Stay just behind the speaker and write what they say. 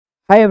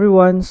Hi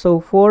everyone, so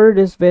for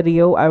this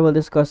video, I will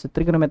discuss the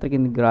trigonometric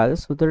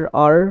integrals. So there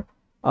are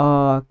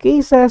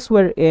cases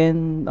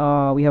wherein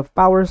we have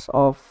powers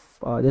of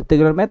the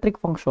trigonometric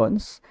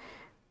functions,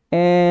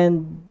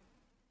 and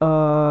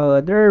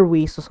there are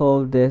ways to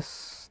solve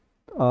these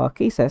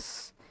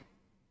cases.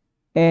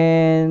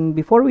 And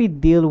before we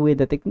deal with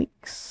the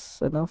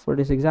techniques for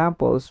these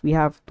examples, we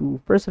have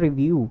to first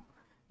review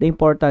the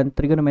important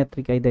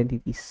trigonometric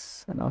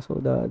identities. And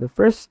also the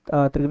first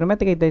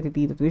trigonometric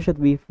identity that we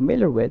should be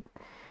familiar with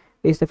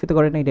is the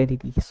Pythagorean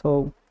identity.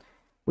 So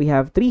we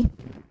have three,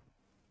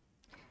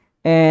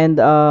 and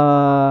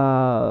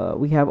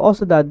we have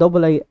also the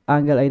double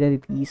angle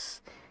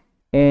identities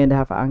and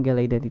half angle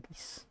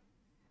identities.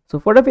 So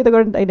for the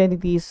Pythagorean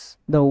identities,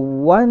 the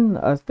one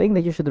thing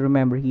that you should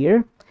remember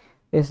here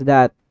is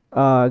that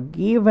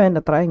given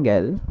a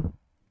triangle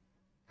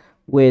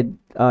with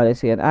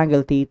let's say an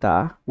angle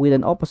theta with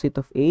an opposite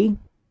of A,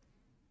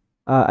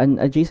 an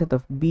adjacent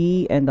of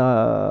B, and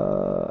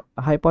a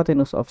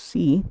hypotenuse of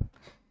C.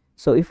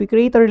 So if we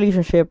create a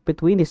relationship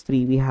between these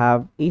three, we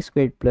have a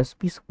squared plus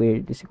b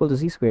squared is equal to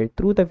c squared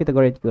through the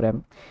Pythagorean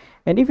theorem.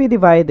 And if we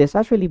divide this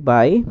actually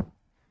by,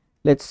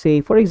 let's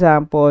say for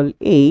example,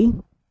 a,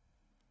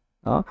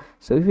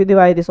 so if we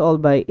divide this all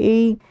by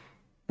a,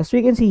 as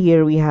we can see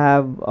here, we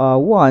have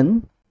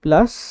 1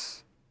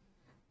 plus,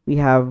 we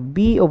have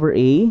b over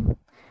a,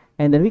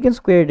 and then we can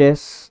square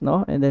this,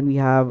 and then we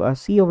have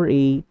c over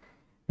a,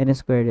 and then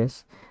square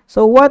this.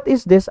 So what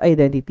is this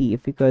identity?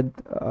 If we could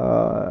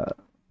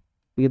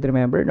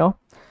remember,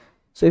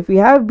 so if we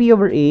have b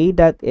over a,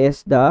 that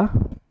is the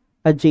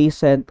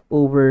adjacent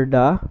over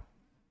the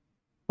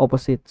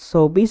opposite.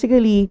 So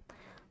basically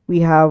we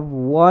have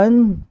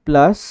 1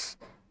 plus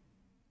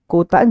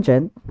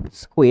cotangent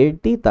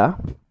squared theta,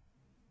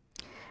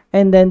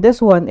 and then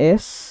this one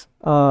is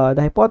the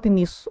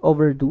hypotenuse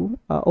over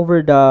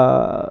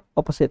the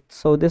opposite.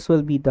 So this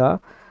will be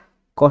the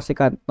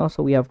cosecant,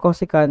 so we have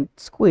cosecant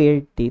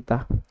squared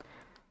theta.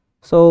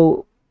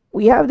 So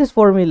we have this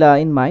formula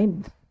in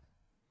mind.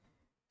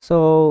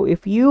 So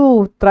if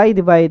you try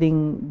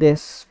dividing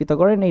this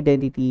Pythagorean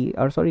identity,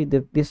 or sorry,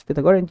 this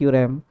Pythagorean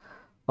theorem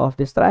of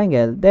this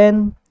triangle,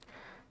 then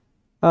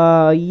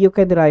you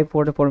can derive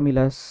for the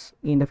formulas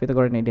in the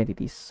Pythagorean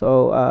identities.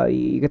 So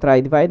you can try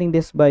dividing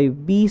this by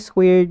b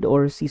squared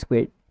or c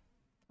squared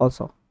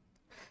also.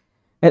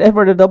 And then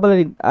for the double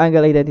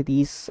angle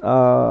identities,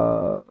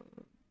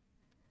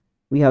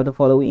 we have the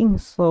following.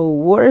 So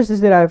where is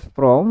this derived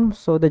from?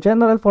 So the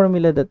general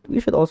formula that we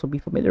should also be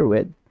familiar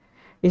with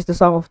is the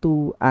sum of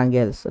two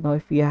angles. Now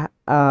if we have,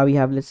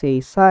 let's say,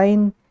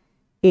 sine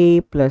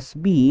a plus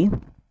b,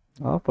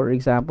 for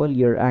example,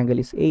 your angle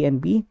is a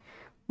and b,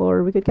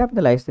 or we could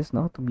capitalize this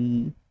to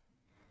be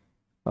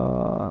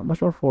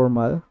much more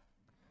formal.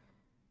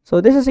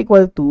 So this is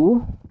equal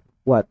to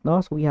what?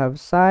 So we have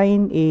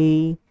sine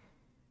a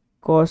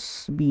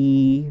cos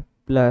b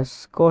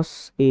plus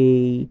cos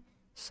a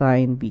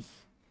sine b.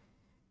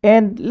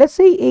 And let's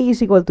say a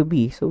is equal to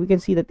b. So we can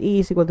see that a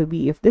is equal to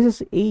b. If this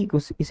is a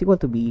is equal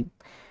to b,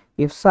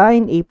 if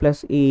sine a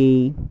plus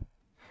a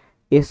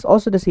is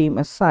also the same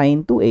as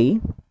sine 2a,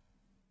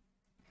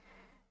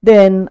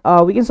 then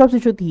we can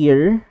substitute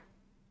here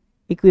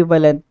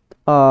equivalent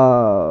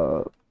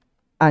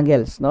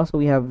angles. So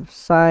we have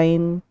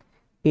sine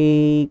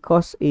a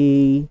cos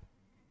a,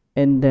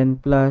 and then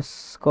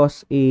plus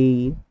cos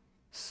a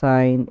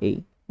sine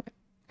a.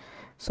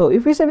 So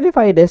if we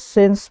simplify this,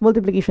 since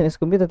multiplication is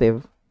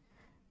commutative,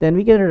 then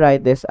we can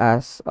write this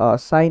as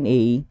sine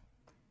a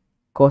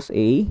cos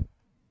a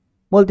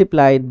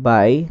multiplied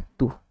by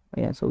 2.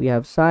 Ayan, so we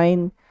have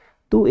sine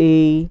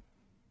 2a,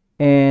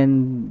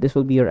 and this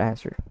will be your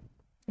answer.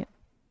 Yeah.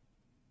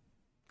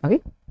 Okay.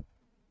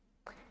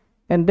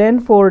 And then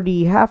for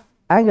the half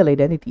angle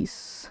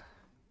identities,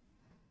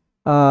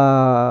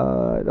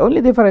 the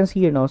only difference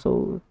here,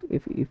 so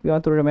if you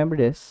want to remember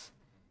this,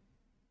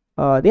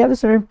 they have the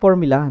same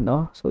formula,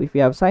 so if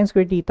you have sine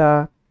squared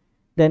theta,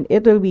 then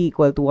it will be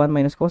equal to 1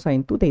 minus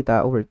cosine 2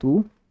 theta over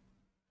 2.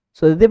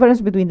 So the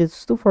difference between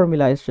these two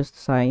formula is just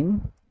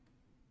sine,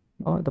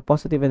 the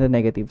positive and the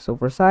negative. So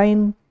for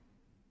sine,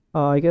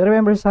 you can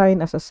remember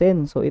sine as a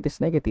sin, so it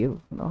is negative,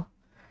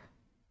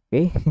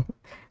 okay.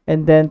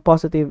 And then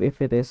positive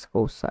if it is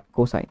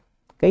cosine.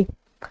 Okay.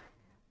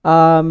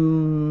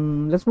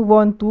 Let's move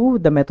on to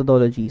the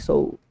methodology.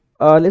 So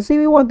let's say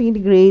we want to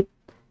integrate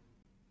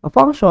a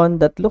function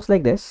that looks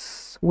like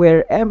this,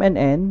 where m and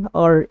n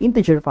are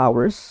integer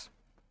powers.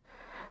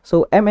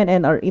 So m and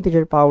n are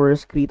integer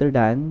powers greater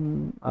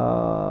than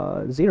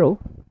 0.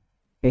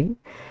 Okay.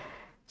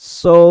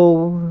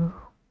 So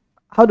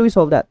how do we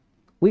solve that?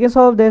 We can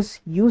solve this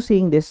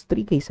using these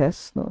three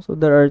cases. So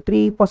there are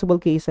three possible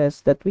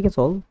cases that we can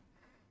solve.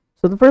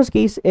 So the first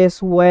case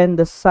is when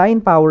the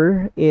sine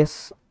power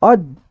is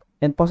odd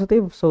and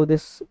positive. So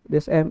this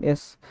m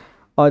is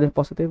odd and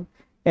positive.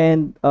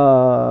 And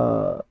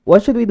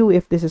what should we do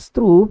if this is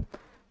true?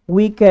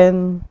 We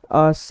can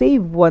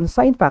save one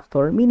sine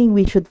factor, meaning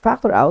we should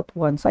factor out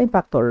one sine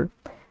factor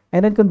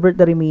and then convert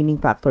the remaining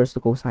factors to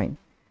cosine.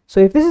 So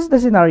if this is the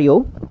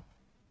scenario,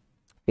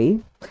 Okay,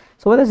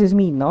 so what does this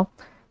mean, no?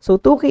 So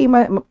 2k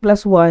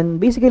plus 1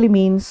 basically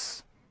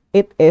means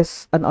it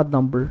is an odd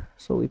number.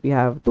 So if you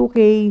have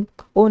 2k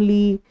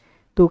only,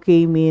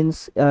 2k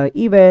means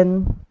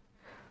even.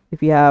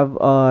 If you have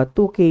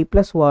 2k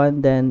plus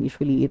 1, then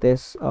usually it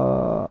is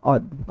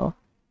odd, no?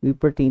 We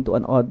pertain to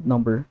an odd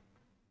number.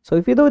 So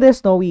if you do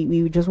this, no,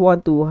 we just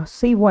want to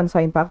save one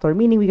sign factor,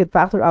 meaning we could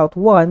factor out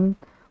one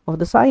of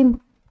the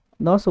sign,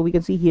 no? So we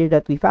can see here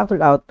that we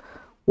factored out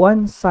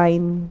one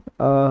sign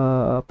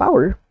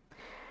power,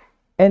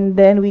 and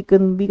then we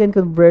can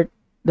convert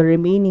the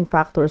remaining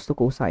factors to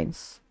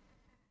cosines.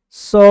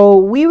 So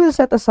we will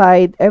set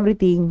aside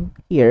everything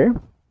here,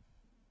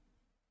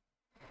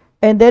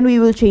 and then we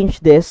will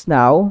change this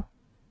now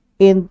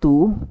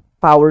into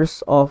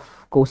powers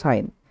of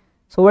cosine.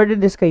 So where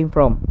did this came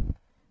from?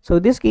 So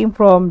this came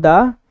from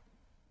the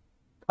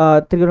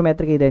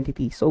trigonometric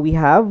identity. So we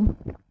have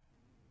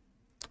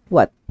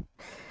what?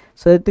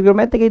 So the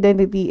trigonometric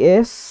identity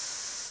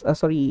is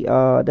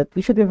that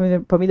we should be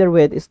familiar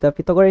with is the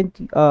Pythagorean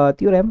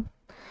theorem.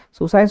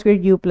 So sine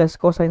squared u plus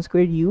cosine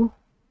squared u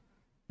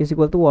is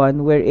equal to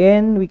 1,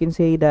 wherein we can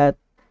say that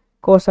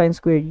cosine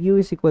squared u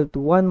is equal to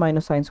 1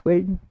 minus sine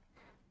squared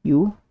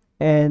u,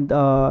 and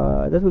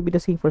that will be the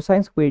same for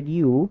sine squared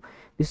u.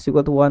 This is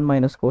equal to 1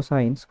 minus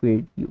cosine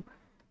squared u.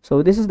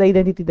 So this is the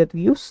identity that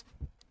we used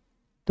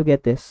to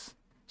get this.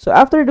 So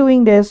after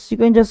doing this, you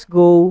can just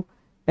go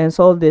and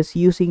solve this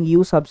using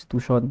u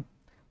substitution.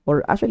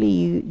 Or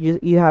actually,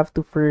 you have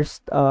to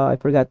first, I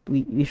forgot,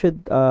 we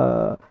should,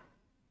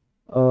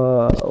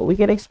 we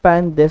can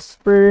expand this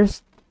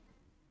first,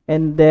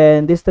 and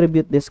then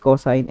distribute this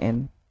cosine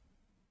n.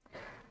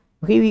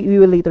 Okay, we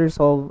will later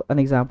solve an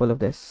example of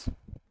this.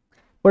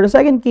 For the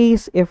second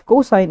case, if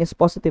cosine is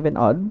positive and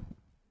odd,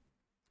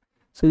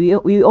 so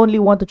we only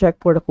want to check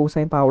for the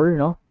cosine power,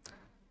 no?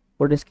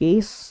 For this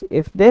case,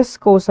 if this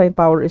cosine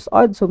power is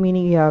odd, so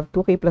meaning you have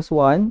 2k plus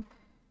 1,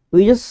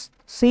 we just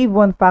save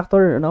one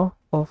factor, no,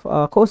 of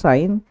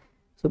cosine.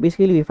 So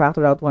basically, we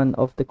factor out one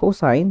of the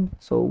cosine.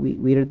 So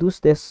we reduce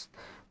this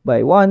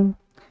by 1.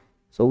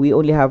 So we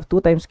only have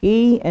 2 times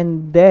k,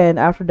 and then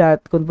after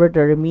that, convert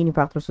the remaining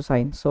factors to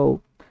sine.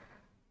 So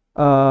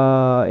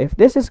if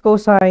this is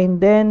cosine,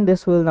 then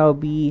this will now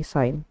be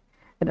sine.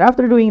 And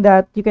after doing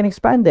that, you can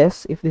expand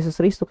this. If this is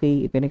raised to k,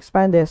 you can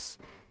expand this,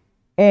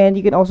 and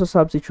you can also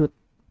substitute,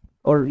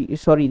 or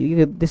sorry, you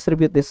can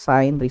distribute this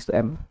sine raised to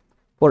m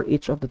for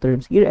each of the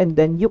terms here, and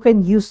then you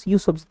can use u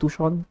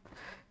substitution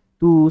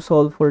to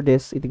solve for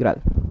this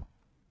integral.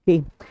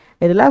 Okay,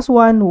 and the last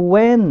one,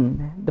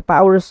 when the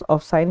powers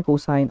of sine and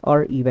cosine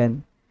are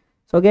even.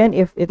 So again,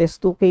 if it is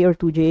 2k or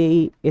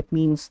 2j, it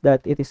means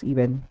that it is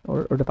even,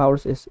 or the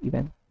powers is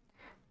even,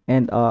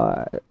 and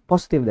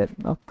positive then,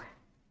 no?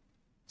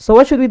 So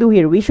what should we do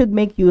here? We should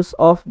make use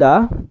of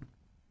the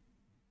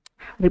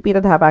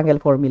repeated half angle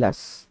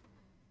formulas.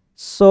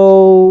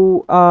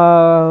 So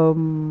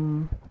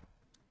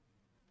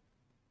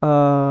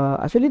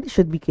actually this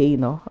should be k,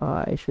 no?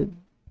 I should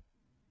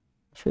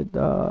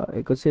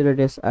consider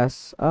this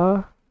as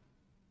yeah,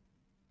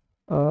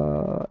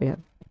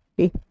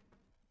 okay.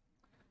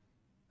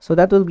 So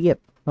that will be it,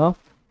 no?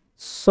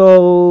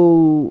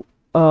 So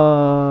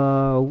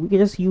we can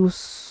just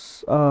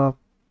use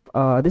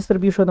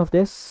distribution of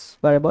this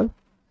variable,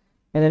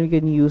 and then we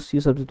can use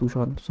u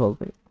substitution to solve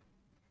it.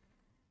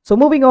 So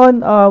moving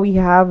on, we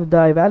have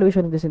the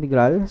evaluation of this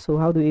integral. So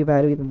how do we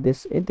evaluate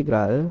this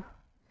integral?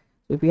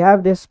 So if we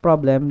have this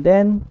problem,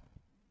 then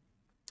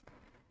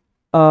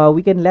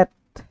we can let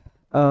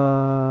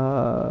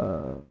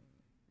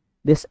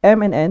this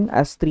m and n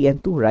as 3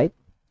 and 2, right?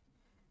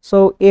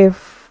 So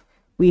if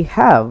we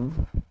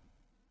have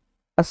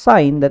a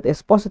sign that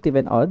is positive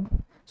and odd,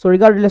 so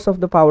regardless of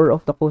the power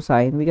of the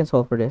cosine, we can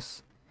solve for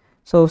this.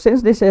 So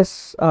since this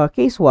is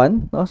case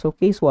 1, no? So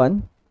case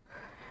 1,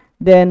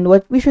 then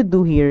what we should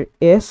do here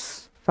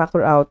is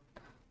factor out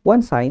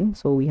one sine.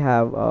 So we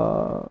have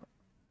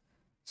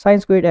sine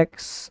squared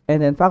x,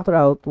 and then factor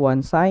out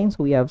one sine.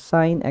 So we have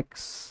sine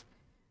x,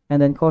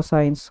 and then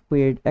cosine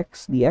squared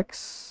x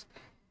dx.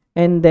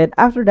 And then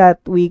after that,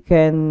 we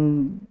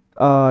can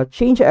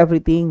change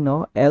everything,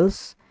 no,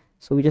 else.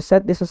 So we just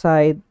set this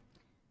aside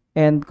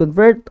and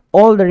convert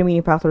all the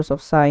remaining factors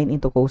of sine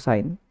into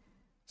cosine.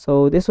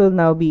 So this will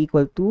now be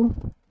equal to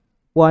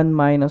 1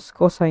 minus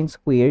cosine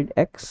squared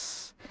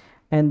x,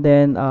 and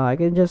then I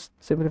can just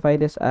simplify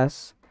this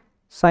as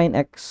sine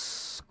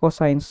x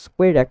cosine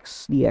squared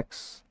x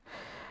dx.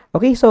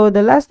 Okay, so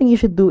the last thing you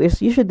should do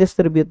is you should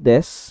distribute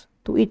this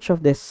to each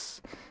of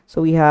this.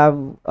 So we have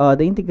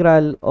the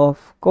integral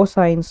of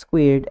cosine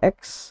squared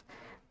x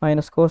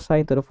minus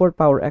cosine to the 4th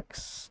power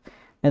x,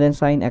 and then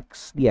sine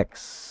x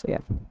dx.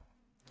 Yeah.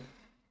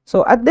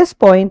 So at this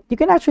point, you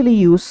can actually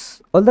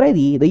use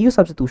already the u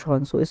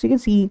substitution. So as you can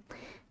see,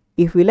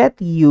 if we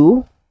let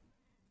u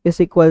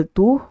is equal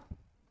to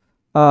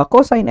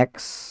cosine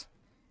x,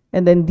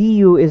 and then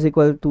du is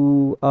equal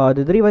to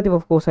the derivative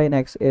of cosine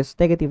x is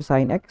negative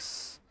sine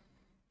x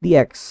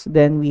dx,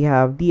 then we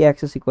have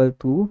dx is equal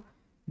to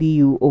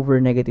du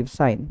over negative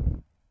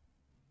sine.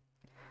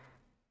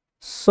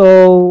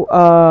 So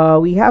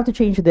we have to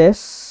change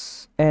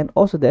this and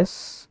also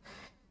this.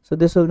 So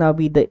this will now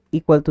be the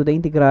equal to the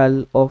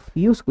integral of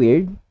u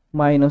squared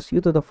minus u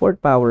to the fourth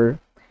power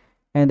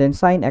and then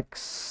sine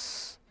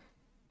x,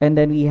 and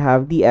then we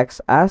have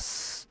dx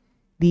as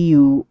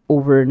du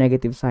over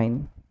negative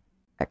sine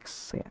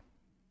x. Yeah.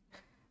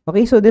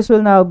 Okay, so this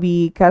will now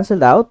be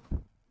cancelled out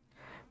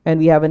and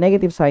we have a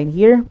negative sign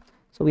here.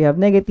 So we have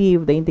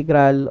negative the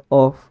integral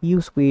of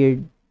u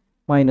squared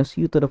minus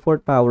u to the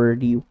fourth power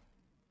du.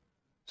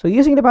 So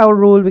using the power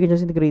rule, we can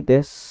just integrate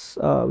this.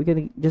 We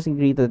can just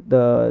integrate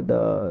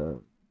the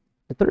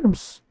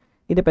terms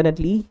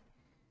independently.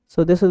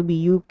 So this will be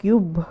u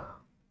cube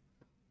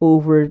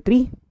over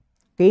 3.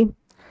 Okay.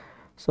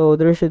 So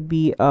there should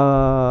be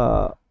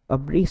a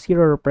brace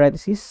here or a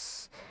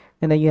parenthesis.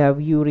 And then you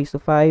have u raised to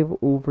 5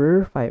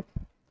 over 5.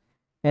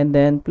 And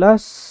then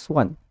plus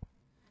 1.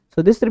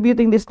 So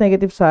distributing this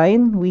negative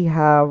sign, we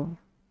have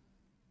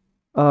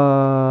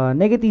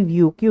negative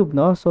u cube,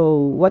 no? So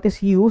what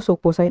is u? So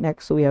cosine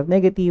x. So we have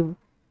negative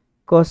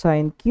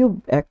cosine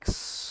cube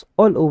x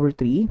all over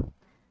 3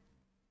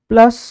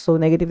 plus, so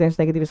negative times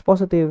negative is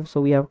positive, so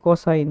we have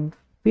cosine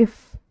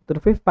fifth to the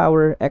fifth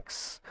power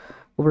x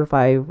over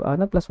 5,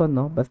 not plus 1,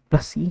 no, but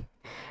plus c,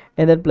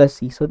 and then plus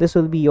c. So this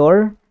will be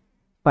your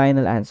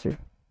final answer.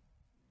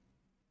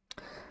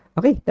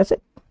 Okay, that's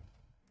it.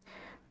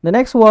 The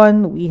next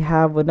one, we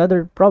have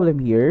another problem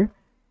here.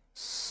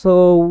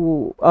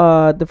 So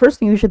the first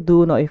thing we should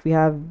do now, if we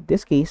have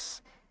this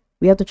case,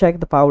 we have to check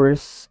the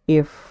powers,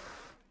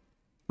 if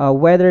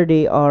whether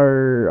they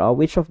are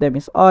which of them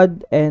is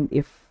odd and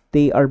if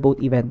they are both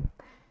even.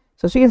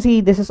 So as you can see,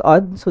 this is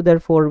odd, so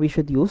therefore we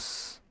should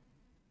use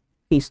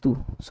case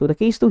 2. So the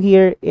case 2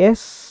 here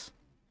is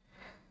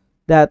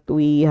that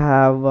we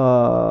have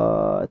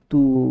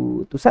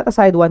to set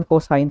aside one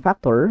cosine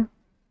factor.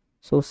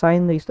 So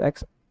sine raised to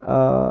x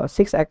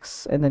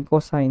 6x and then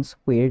cosine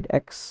squared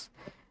x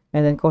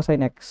and then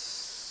cosine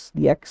x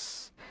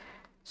dx.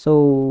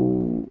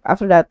 So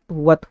after that,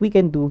 what we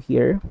can do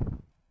here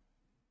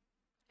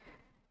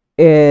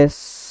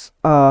is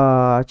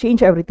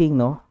change everything,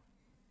 no,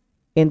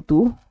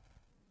 into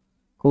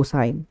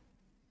cosine.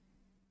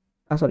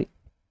 Sorry.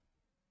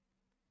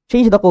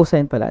 Change the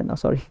cosine pala, no,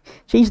 sorry.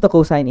 Change the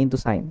cosine into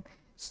sine.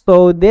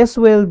 So this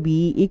will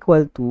be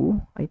equal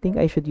to, I think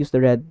I should use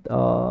the red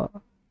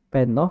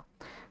pen, no?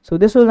 So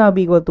this will now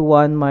be equal to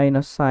 1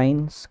 minus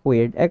sine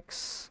squared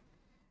x,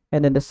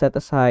 and then the set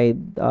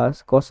aside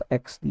cos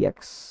x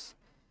dx.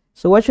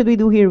 So what should we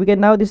do here? We can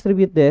now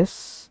distribute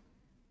this,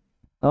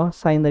 no,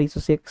 sine raised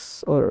to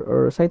 6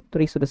 or sine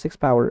raised to the 6th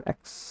power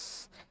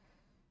x.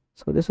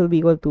 So this will be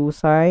equal to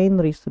sine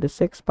raised to the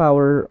 6th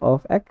power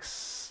of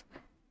x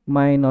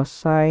minus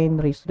sine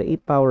raised to the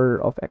 8th power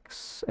of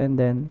x, and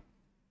then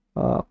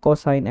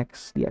cosine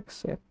x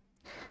dx. Yeah.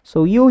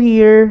 So u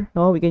here,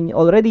 no, we can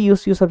already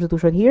use u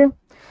substitution here.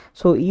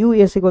 So u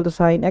is equal to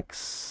sine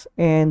x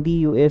and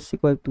du is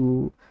equal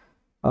to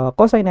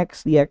cosine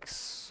x dx.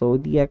 So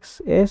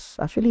dx is,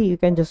 actually you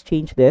can just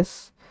change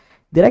this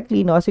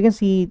directly, no, as you can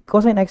see,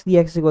 cosine x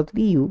dx is equal to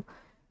du.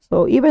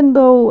 So even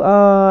though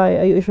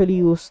I usually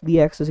use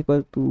dx is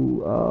equal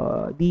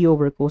to du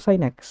over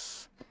cosine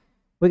x,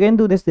 we can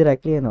do this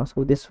directly, you know.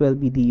 So this will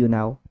be du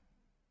now.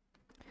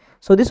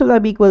 So this will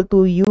be equal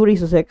to u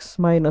raised to 6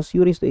 minus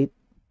u raised to 8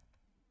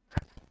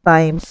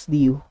 times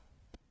du.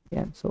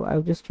 Yeah, so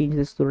I'll just change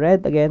this to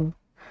red again.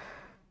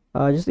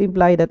 Just to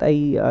imply that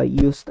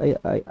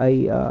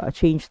I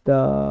changed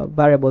the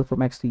variable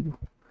from x to u.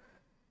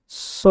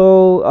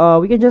 So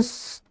we can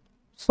just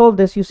solve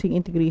this using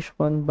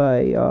integration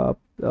by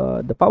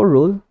the power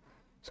rule.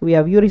 So we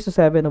have u raised to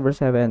 7 over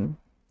 7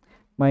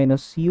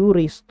 minus u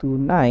raised to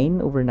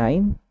 9 over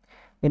 9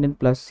 and then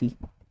plus c.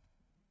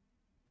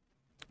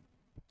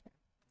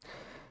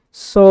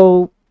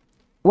 So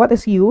what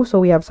is u? So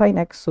we have sine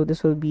x, so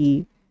this will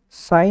be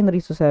sine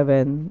raised to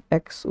 7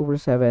 x over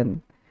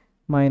 7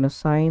 minus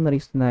sine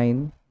raised to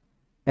 9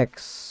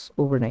 x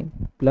over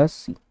 9 plus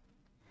c.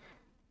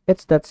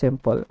 It's that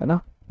simple,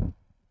 ano?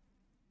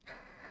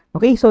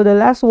 Okay, so the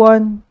last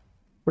one,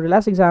 for the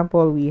last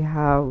example, we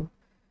have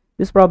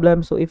this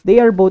problem. So if they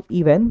are both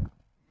even,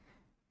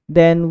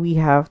 then we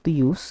have to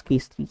use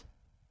case 3.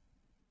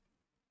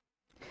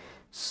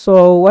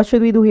 So what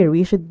should we do here?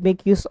 We should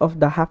make use of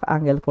the half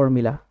angle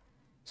formula.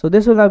 So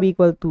this will now be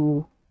equal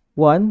to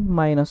 1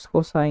 minus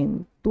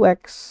cosine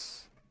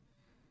 2x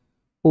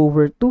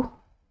over 2.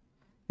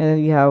 And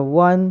then we have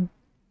 1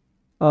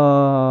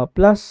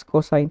 plus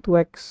cosine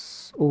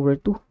 2x over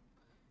 2.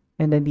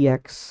 And then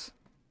dx.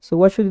 So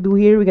what should we do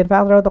here? We can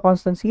factor out the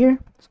constants here.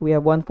 So we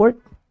have 1/4.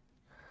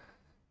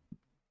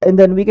 And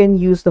then we can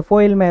use the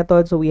FOIL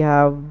method. So we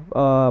have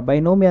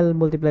binomial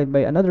multiplied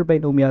by another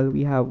binomial.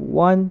 We have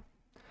 1.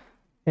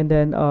 And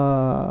then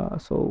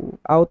so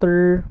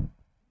outer,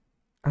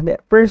 and then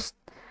first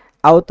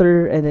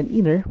outer and then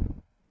inner.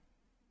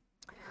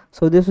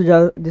 So this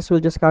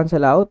will just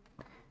cancel out,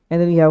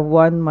 and then we have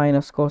 1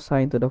 minus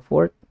cosine to the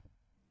 4th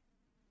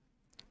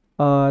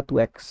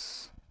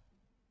 2x.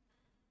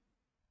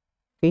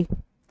 Okay,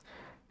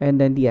 and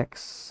then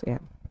dx.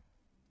 Ayan.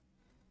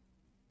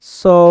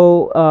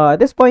 So, at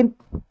this point,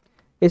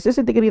 is this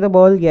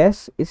integratable?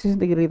 Yes. Is this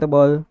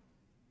integratable?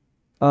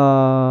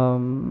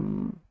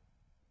 No.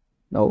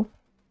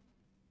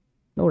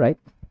 No, right?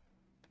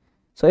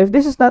 So, if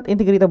this is not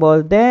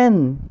integratable,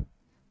 then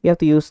we have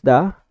to use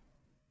the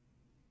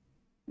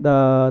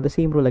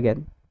same rule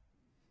again.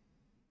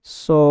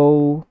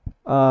 So,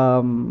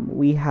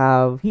 we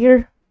have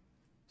here,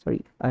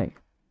 sorry,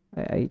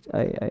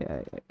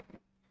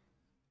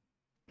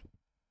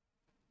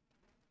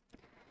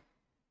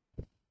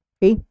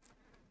 okay,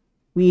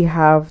 we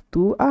have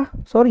to,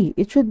 sorry,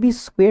 it should be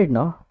squared,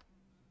 no?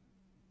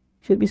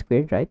 Should be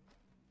squared, right?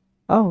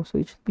 Oh, so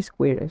it should be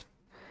squared.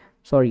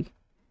 Sorry.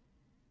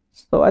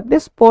 So at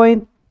this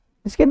point,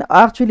 this can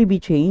actually be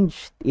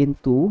changed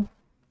into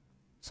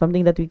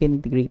something that we can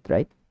integrate,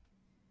 right?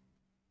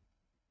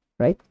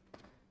 Right?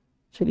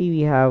 Actually,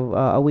 we have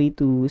a way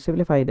to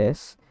simplify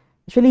this.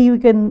 Actually,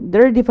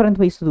 there are different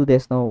ways to do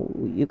this. Now,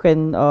 you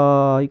can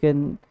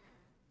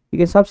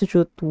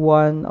substitute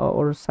 1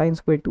 or sine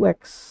squared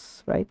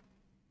 2x, right?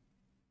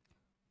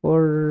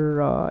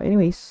 Or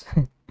anyways,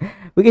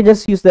 we can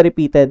just use the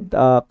repeated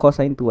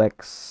cosine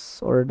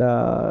 2x or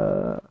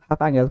the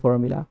half angle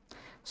formula.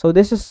 So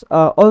this is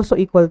also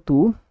equal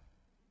to,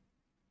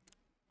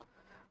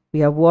 we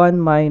have 1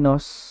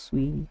 minus,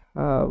 we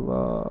have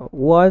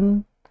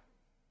 1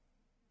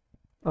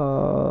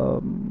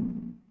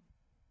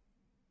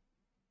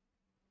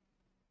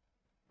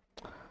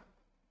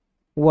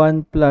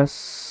 1 plus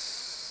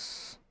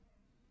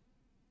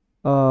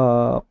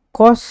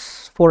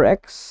cos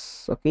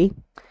 4x. Okay,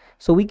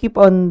 so we keep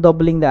on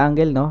doubling the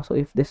angle, no? So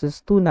if this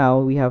is 2 now,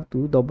 we have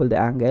to double the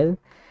angle,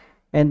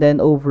 and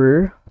then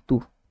over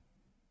 2.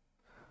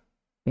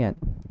 Yan.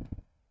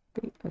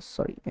 Okay,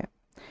 sorry. Yeah.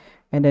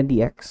 And then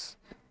dx.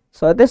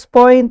 So at this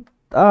point,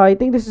 I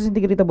think this is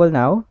integratable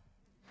now.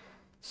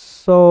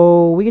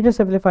 So we can just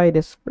simplify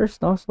this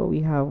first, no? So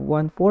we have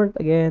 1/4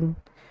 again,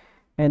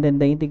 and then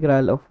the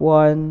integral of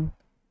 1.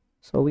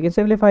 So we can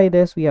simplify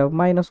this. We have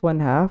minus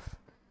 1/2.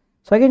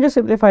 So I can just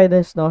simplify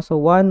this, no? So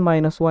 1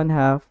 minus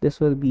 1/2, this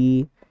will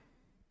be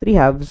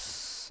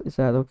 3/2. Is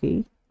that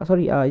okay?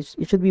 Sorry,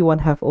 it should be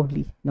 1/2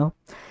 only, no?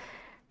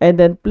 And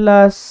then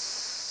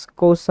plus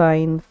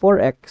cosine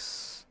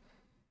 4x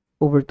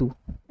over 2.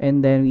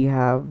 And then we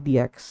have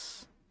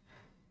dx.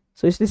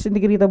 So is this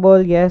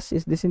integratable? Yes.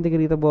 Is this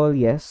integratable?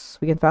 Yes.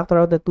 We can factor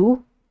out the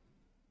 2.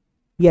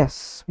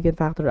 Yes, we can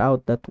factor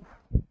out the 2.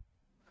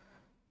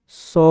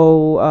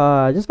 So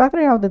just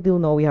factoring out the 2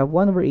 now, we have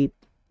 1 over 8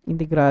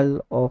 integral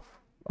of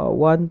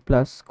 1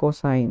 plus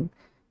cosine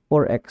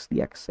 4x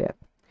dx. Yeah.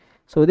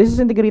 So this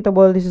is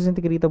integratable, this is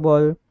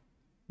integratable,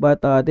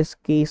 but this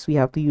case we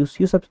have to use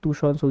u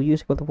substitution. So u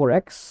is equal to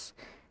 4x,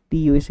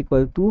 du is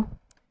equal to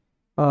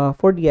 4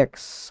 dx.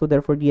 So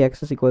therefore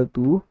dx is equal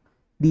to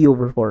d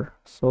over 4.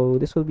 So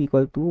this will be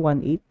equal to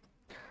 1/8.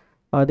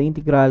 The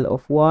integral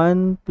of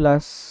 1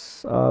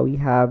 plus we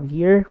have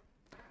here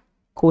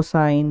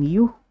cosine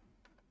u,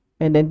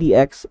 and then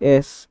dx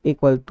is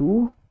equal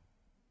to,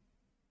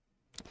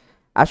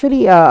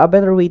 actually a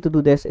better way to do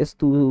this is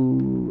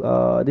to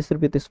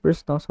distribute this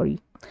first, no? Sorry.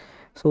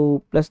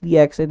 So plus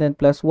dx and then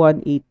plus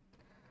 1/8,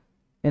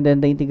 and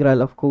then the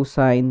integral of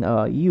cosine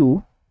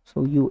u.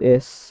 So u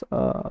is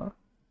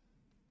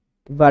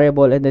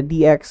variable, and then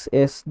dx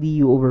is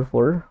du over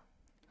 4.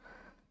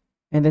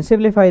 And then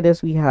simplify this,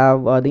 we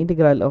have the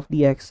integral of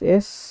dx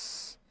is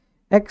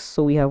x.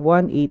 So we have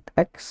 1/8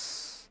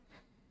 x,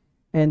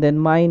 and then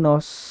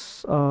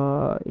minus,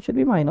 it should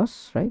be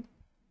minus, right?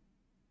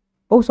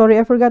 Oh, sorry,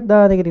 I forgot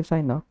the negative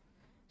sign now.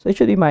 So it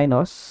should be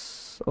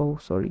minus. Oh,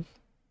 sorry.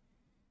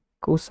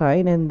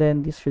 Cosine, and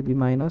then this should be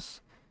minus.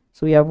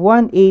 So we have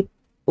 1/8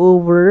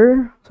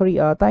 over, sorry,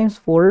 times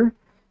 4.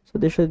 So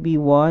this should be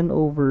 1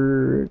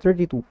 over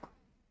 32.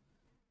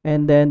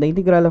 And then the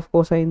integral of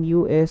cosine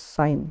u is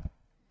sine.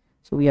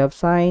 So we have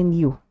sine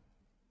u.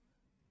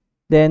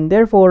 Then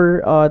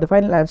therefore, the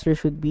final answer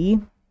should be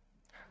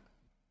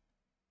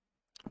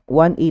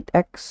 1/8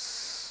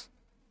 x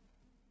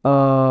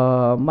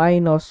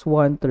minus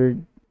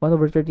 1/3, 1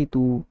 over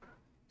 32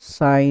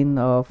 sine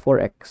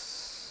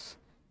 4x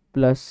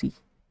plus c.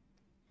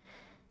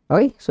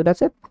 Okay, so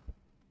that's it.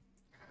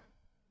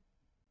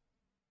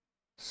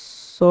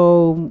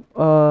 So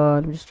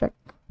let me just check.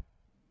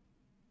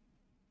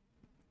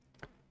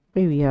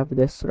 Okay, we have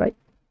this right.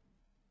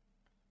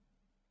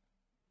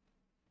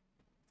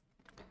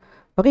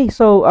 Okay,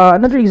 so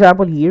another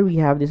example here, we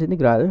have this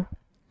integral.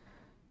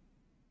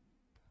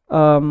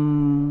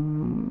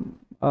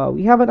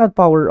 We have an odd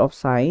power of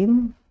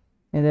sine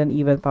and then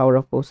even power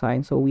of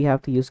cosine, so we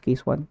have to use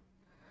case 1.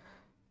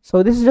 So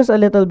this is just a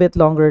little bit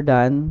longer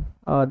than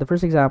the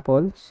first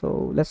example,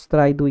 so let's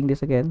try doing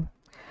this again.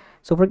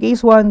 So for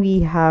case 1,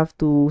 we have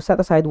to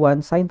set aside one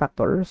sine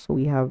factor. So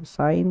we have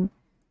sine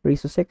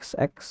raised to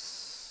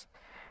 6x,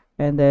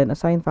 and then a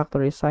sine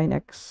factor is sine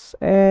x,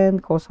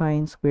 and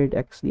cosine squared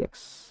x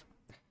dx.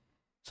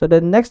 So the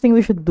next thing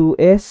we should do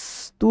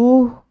is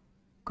to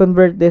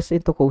convert this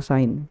into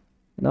cosine,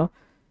 you know.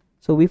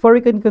 So before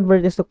we can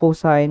convert this to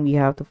cosine, we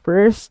have to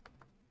first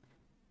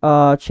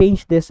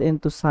change this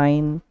into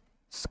sine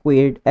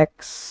squared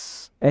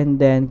x and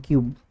then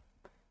cube.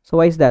 So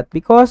why is that?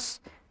 Because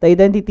the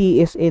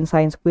identity is in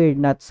sine squared,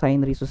 not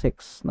sine raised to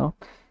 6, no?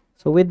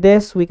 So with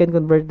this, we can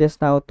convert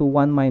this now to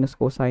 1 minus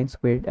cosine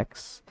squared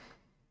x.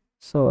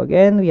 So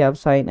again, we have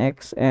sine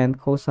x and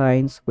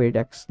cosine squared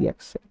x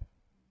dx.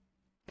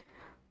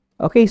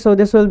 Okay, so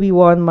this will be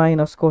 1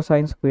 minus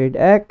cosine squared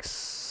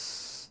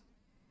x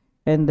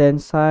and then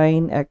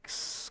sine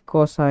x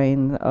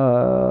cosine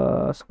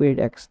squared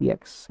x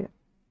dx. Yeah.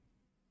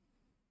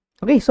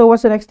 Okay, so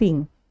what's the next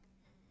thing?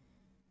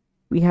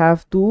 We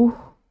have to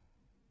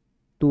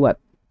do what?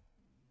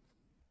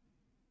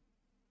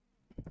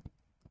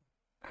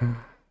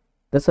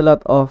 That's a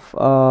lot of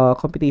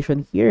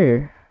computation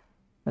here.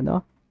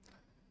 Ano?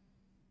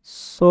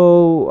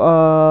 So,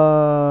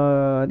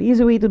 the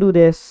easy way to do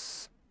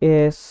this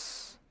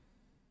is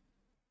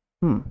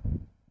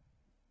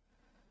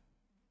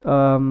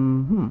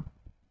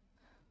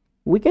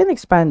we can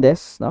expand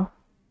this, no?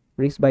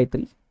 Raised by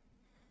 3.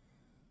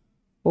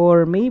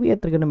 Or maybe a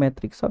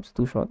trigonometric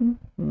substitution.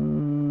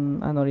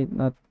 Ano rin,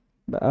 not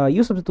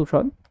use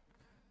substitution.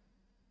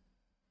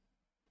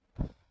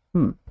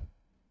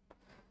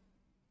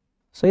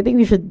 So I think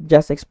we should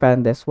just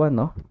expand this one,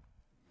 no?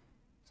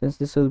 Since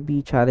this will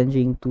be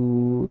challenging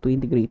to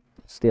integrate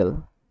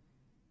still.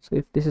 So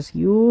if this is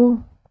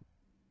u,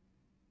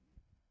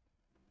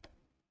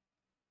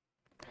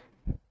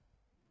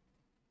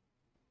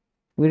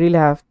 we really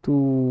have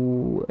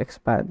to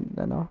expand,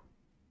 ano?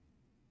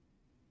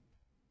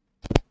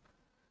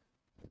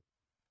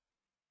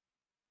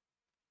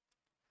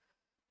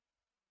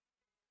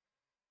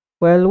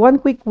 Well, one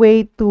quick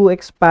way to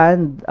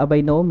expand a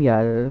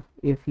binomial,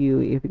 if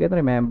you can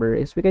remember,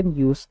 is we can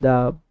use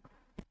the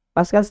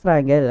Pascal's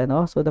triangle,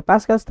 ano? So the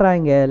Pascal's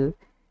triangle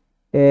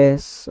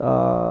is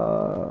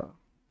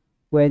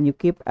when you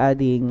keep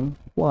adding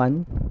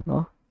 1,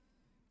 no,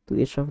 to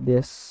each of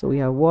this. So we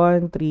have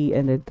 1, 3,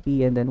 and then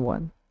 3, and then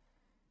 1.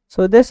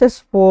 So this is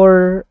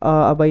for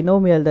a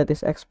binomial that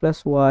is x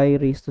plus y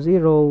raised to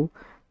 0.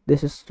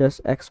 This is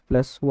just x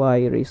plus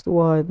y raised to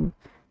 1.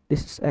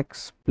 This is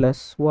x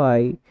plus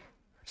y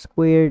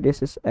squared.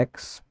 This is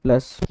x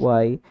plus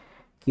y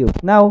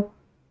cubed. Now,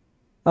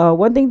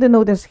 one thing to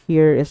notice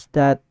here is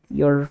that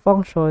your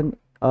function,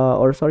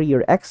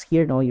 your x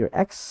here, no, your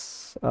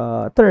x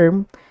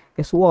term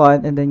is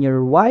 1, and then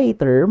your y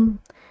term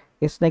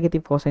is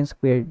negative cosine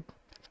squared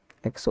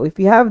x. So if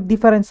you have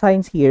different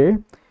signs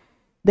here,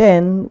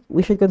 then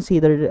we should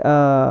consider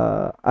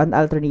an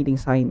alternating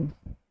sign.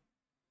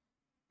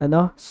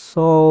 Ano?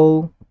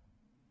 So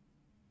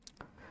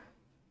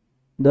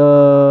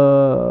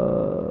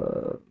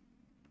the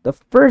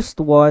first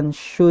one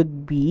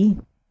should be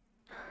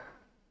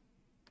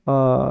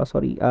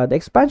the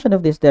expansion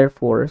of this,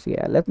 therefore. So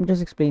yeah, let me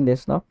just explain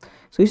this, no?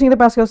 So using the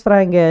Pascal's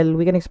triangle,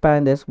 we can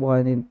expand this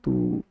one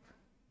into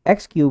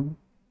x cubed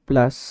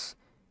plus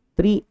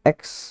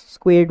 3x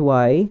squared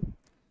y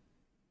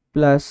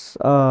plus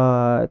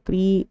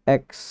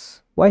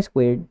 3x y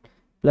squared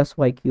plus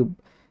y cubed.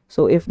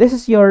 So if this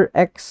is your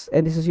x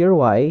and this is your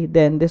y,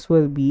 then this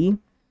will be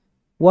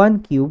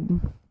 1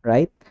 cube,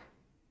 right?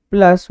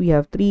 Plus we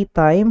have 3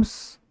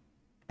 times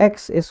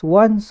x is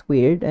 1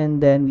 squared,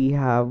 and then we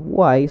have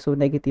y, so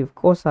negative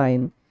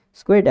cosine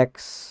squared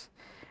x,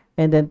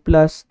 and then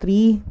plus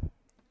 3,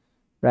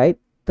 right?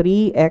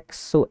 3x,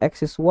 so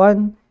x is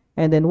 1,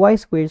 and then y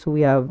squared, so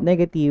we have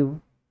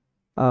negative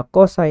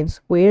cosine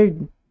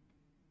squared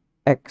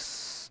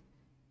x,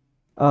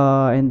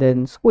 and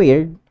then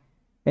squared,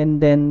 and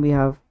then we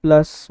have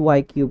plus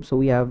y cubed, so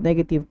we have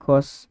negative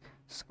cos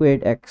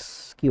squared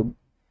x cubed.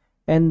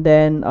 And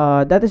then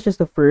that is just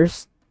the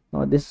first,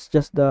 this is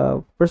just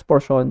the first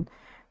portion,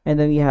 and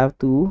then we have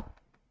to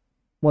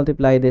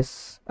multiply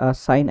this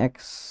sine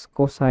x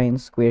cosine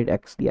squared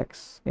x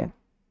dx. Yeah.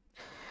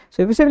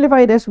 So if we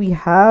simplify this, we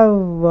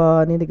have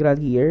an integral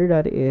here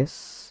that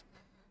is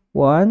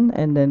 1,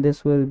 and then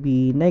this will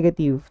be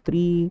negative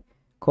 3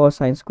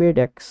 cosine squared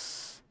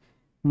x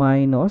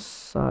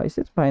minus, is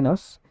it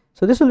minus?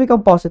 So this will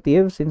become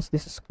positive since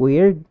this is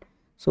squared.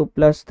 So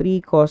plus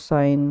 3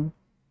 cosine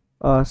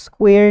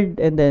squared,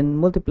 and then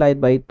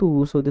multiplied by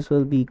 2. So this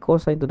will be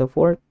cosine to the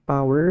 4th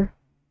power,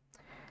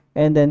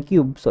 and then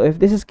cube. So if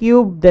this is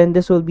cube, then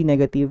this will be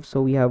negative.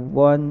 So we have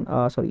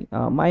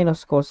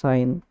minus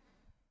cosine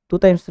 2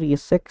 times 3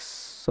 is 6.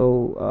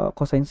 So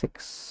cosine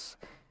 6,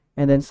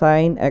 and then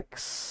sine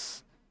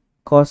x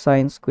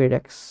cosine squared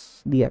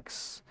x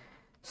dx.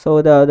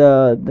 So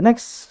the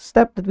next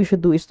step that we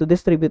should do is to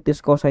distribute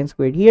this cosine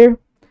squared here,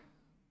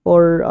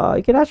 or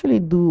you can actually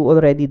do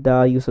already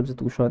the u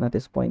substitution at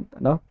this point,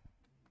 no?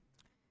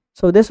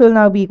 So this will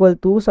now be equal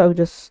to, so I'll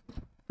just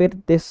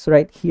fit this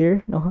right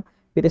here, no?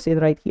 Fit this in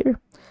right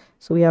here.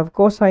 So we have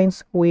cosine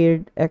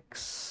squared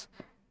x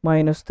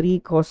minus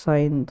 3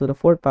 cosine to the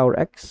 4th power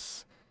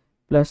x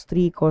plus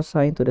 3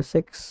 cosine to the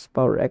 6th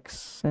power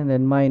x, and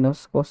then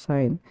minus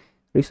cosine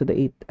raised to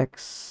the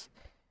 8x,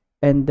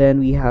 and then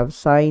we have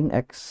sine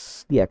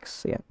x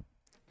dx. Yeah.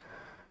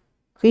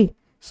 Okay,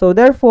 so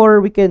therefore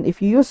we can, if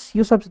you use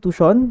u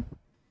substitution,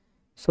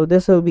 so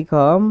this will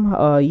become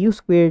u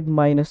squared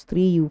minus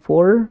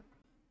 3u4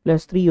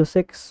 plus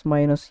 3u6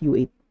 minus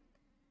u8,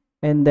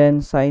 and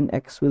then sine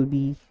x will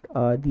be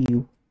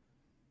du.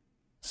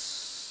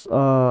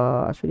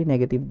 Actually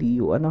negative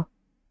du, ano.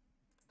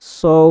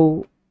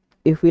 So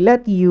if we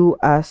let u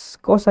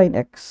as cosine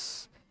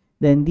x,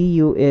 then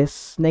du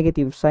is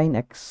negative sine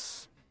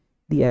x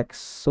dx.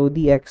 So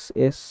dx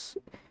is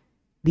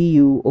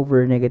du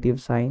over negative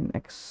sine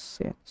x.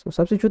 Yeah. So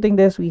substituting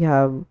this, we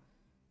have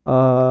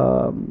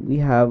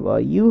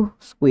u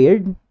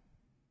squared.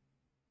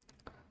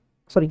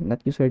 Sorry,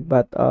 not u squared,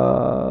 but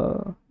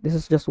this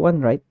is just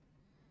 1, right?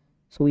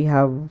 So we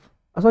have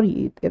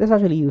sorry, it is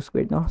actually u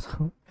squared, no?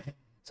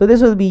 So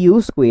this will be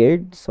u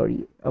squared.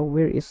 Sorry,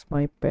 where is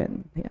my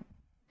pen? Yeah.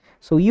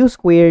 So u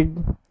squared,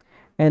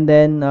 and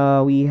then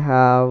we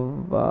have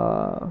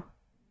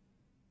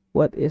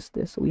what is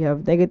this? We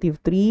have negative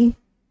 3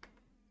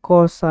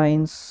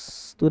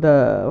 cosines to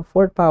the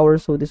 4th power,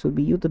 so this will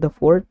be u to the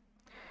 4th,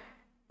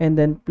 and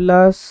then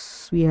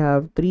plus we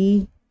have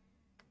 3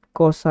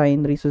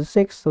 cosine raised to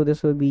 6, so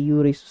this will be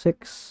u raised to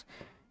 6,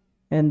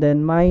 and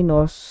then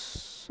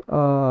minus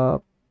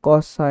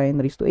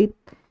cosine raised to 8,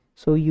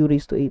 so u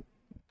raised to 8,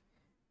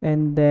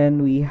 and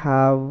then we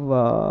have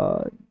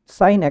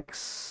sine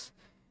x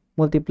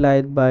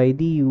multiplied by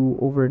du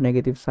over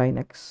negative sine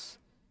x.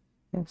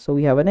 Yeah, so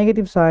we have a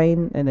negative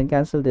sign, and then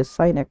cancel this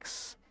sine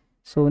x,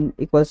 so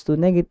equals to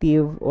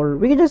negative, or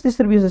we can just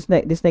distribute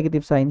this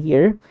negative sign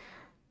here,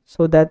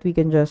 so that we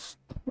can just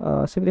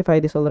simplify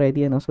this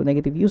already, and also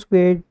negative u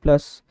squared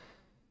plus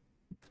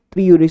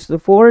 3u raised to the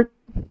 4th.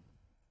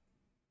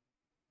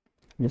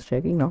 Just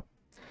checking now.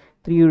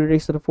 3u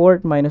raised to the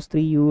 4th minus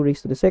 3u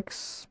raised to the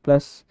 6th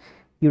plus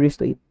u raised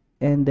to 8,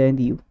 and then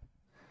du.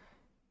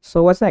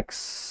 So what's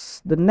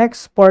next? The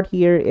next part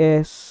here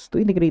is to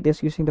integrate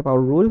this using the power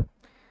rule.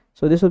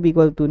 So this will be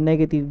equal to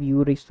negative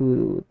u raised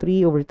to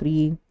 3 over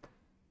 3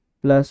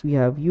 plus we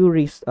have 3u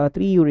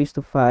raised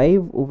to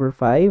 5 over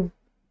 5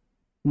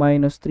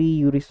 minus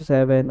 3u raised to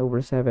 7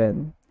 over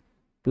 7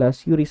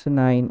 plus u raised to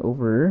 9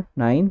 over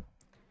 9,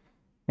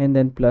 and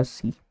then plus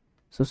c.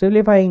 So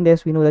simplifying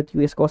this, we know that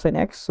u is cosine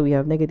x, so we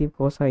have negative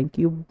cosine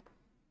cube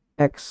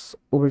x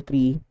over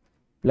 3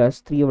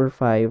 plus 3 over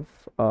 5,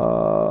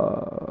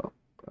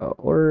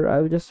 or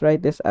I will just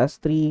write this as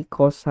 3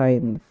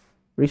 cosine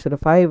raised to the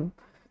 5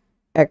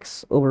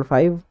 x over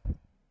 5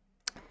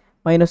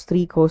 minus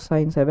 3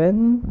 cosine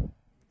 7,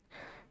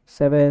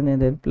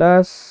 and then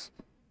plus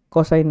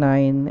cosine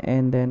 9,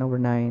 and then over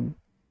 9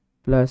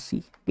 plus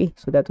c. Okay,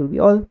 so that will be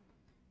all.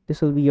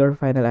 This will be your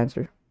final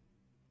answer.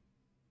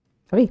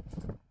 Okay,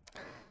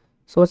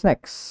 so what's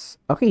next?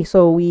 Okay,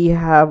 so we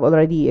have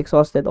already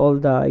exhausted all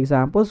the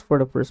examples for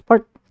the first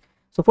part.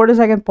 So for the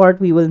second part,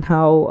 we will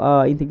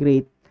now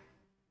integrate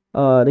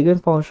the given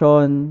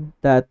function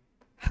that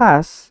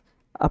has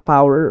a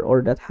power,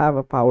 or that have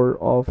a power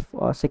of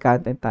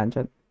secant and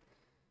tangent,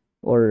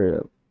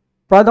 or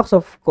products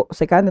of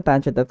secant and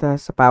tangent that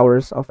has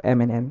powers of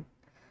m and n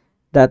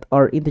that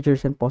are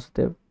integers and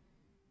positive.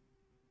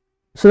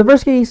 So the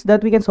first case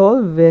that we can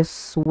solve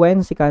is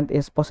when secant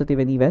is positive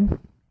and even.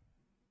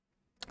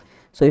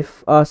 So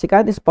if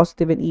secant is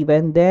positive and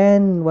even,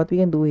 then what we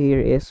can do here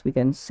is we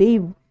can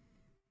save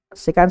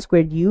secant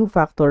squared u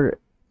factor,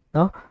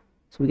 no?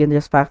 So we can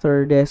just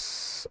factor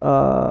this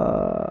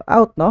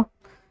out, no?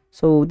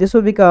 So this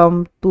will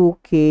become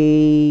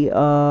 2k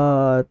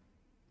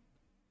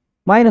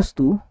minus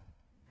 2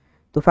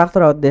 to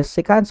factor out this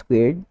secant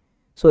squared.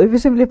 So if you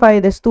simplify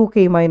this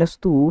 2k minus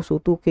 2, so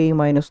 2k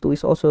minus 2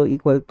 is also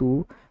equal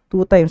to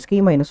 2 times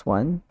k minus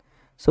 1.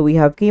 So we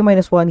have k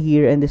minus 1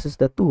 here, and this is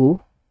the 2.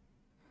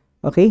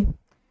 Okay?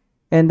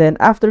 And then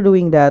after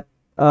doing that,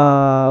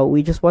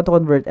 we just want to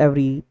convert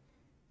every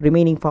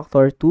remaining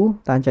factor to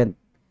tangent.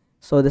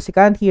 So the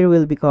secant here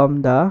will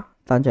become the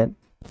tangent.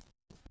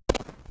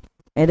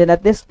 And then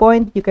at this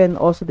point, you can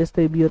also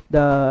distribute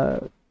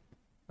the,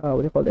 what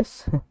do you call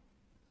this?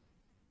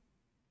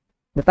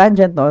 The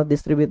tangent, no?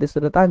 Distribute this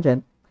to the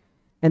tangent.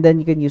 And then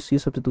you can use u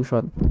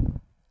substitution.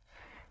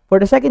 For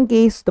the second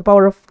case, the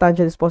power of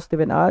tangent is positive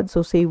and odd.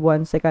 So save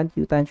 1 secant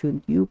u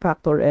tangent u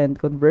factor and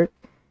convert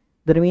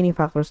the remaining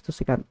factors to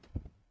secant.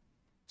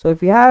 So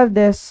if you have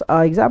this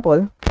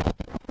example,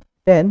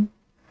 then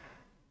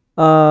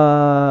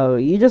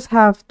you just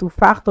have to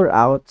factor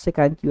out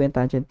secant u and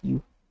tangent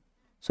u.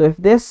 So if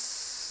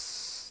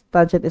this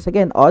tangent is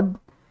again odd,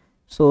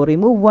 so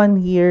remove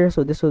 1 here,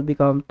 so this will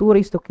become 2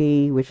 raised to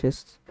k, which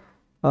is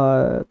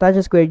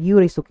tangent squared u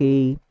raised to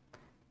k,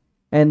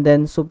 and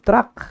then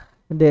subtract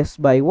this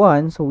by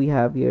 1, so we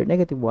have here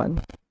negative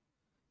 1,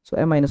 so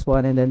m minus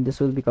 1, and then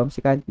this will become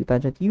secant u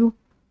tangent u,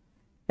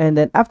 and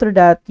then after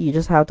that you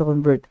just have to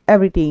convert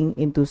everything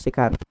into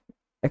secant,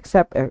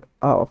 except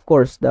of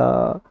course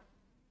the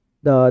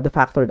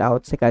factored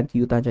out secant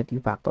u tangent u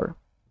factor.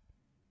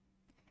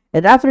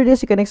 And after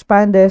this, you can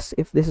expand this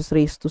if this is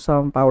raised to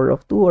some power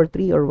of 2 or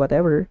 3 or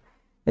whatever,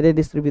 and then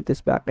distribute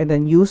this back, and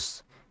then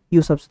use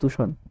u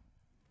substitution.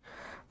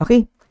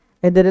 Okay,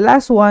 And then the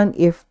last one,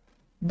 if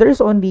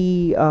there's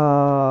only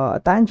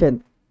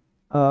tangent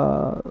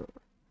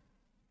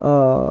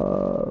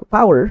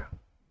power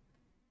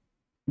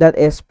that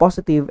is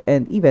positive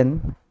and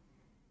even,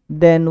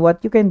 then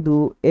what you can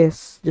do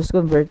is just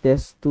convert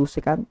this to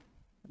secant,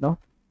 no?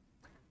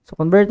 So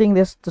converting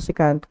this to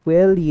secant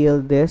will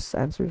yield this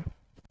answer.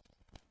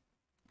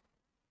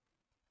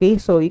 Okay,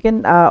 so you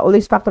can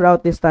always factor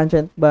out this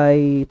tangent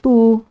by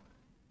 2,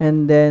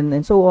 and then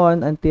and so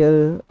on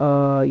until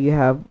you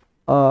have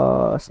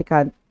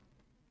secant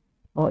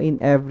in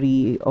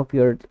every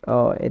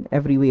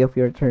way of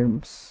your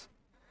terms.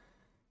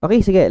 Okay,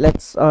 sige,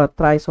 let's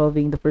try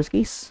solving the first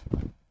case.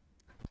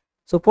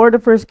 So for the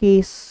first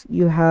case,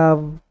 you have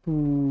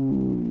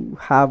to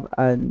have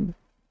an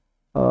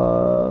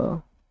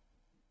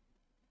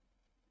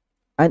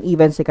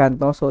even secant,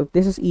 no? So if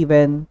this is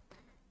even,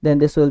 then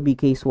this will be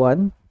case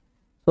 1.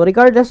 So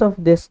regardless of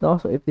this, no?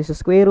 So if this is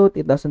square root,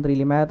 it doesn't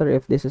really matter.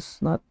 If this is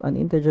not an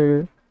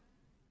integer,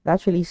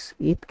 actually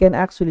it can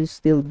actually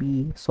still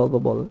be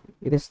solvable.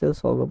 It is still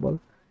solvable.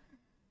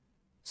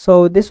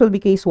 So this will be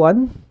case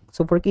 1.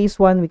 So for case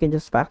 1, we can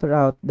just factor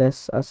out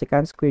this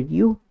secant squared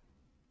u,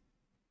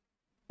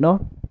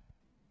 no?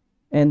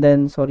 And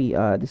then sorry,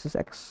 this is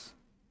x.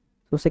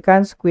 So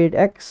secant squared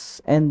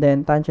x, and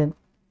then tangent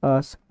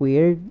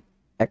squared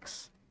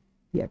x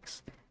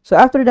dx. So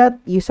after that,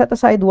 you set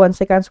aside one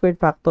secant squared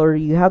factor.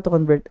 You have to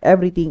convert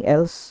everything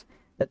else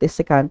that is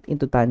secant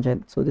into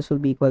tangent. So this will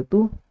be equal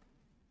to,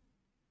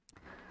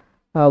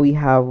 we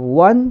have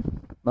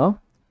 1, no?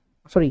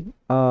 Sorry,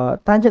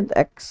 tangent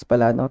x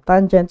pala, no?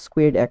 Tangent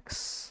squared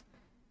x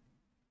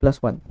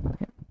plus 1.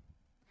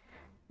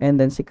 And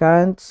then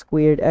secant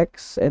squared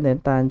x, and then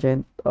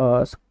tangent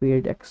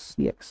squared x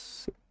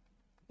dx.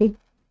 Okay.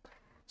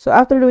 So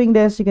after doing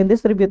this, you can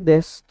distribute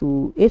this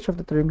to each of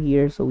the term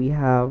here. So we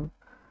have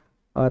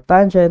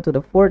tangent to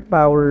the 4th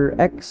power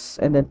x,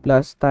 and then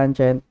plus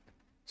tangent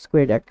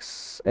squared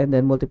x, and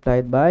then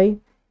multiplied by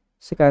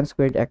secant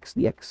squared x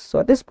dx. So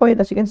at this point,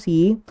 as you can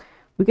see,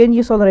 we can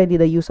use already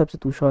the u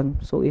substitution.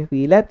 So if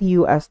we let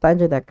u as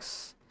tangent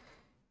x,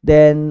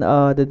 then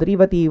the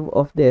derivative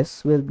of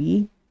this will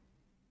be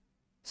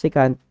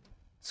secant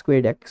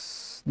squared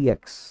x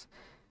dx.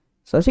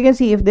 So as you can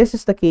see, if this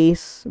is the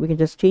case, we can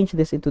just change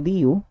this into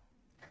du.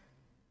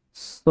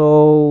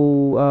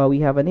 So we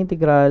have an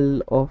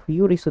integral of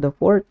u raised to the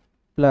 4th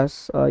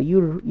plus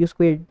u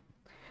squared,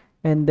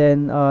 and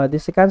then the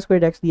secant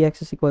squared x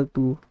dx is equal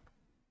to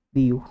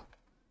du.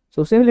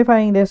 So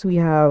simplifying this, we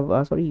have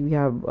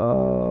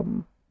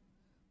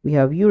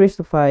u raised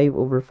to 5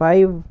 over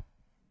 5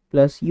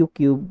 plus u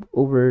cubed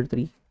over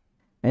 3,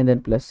 and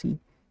then plus c.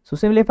 So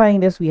simplifying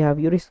this, we have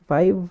u raised to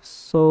 5.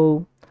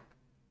 So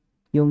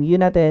yung u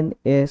natin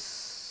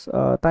is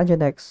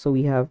tangent x. So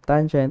we have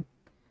tangent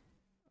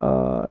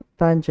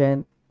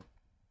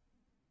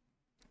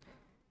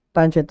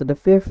tangent to the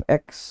 5th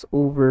x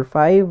over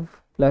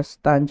 5 plus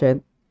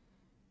tangent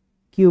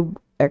cube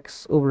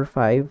x over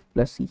 5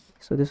 plus c.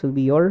 So this will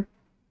be your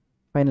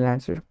final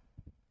answer.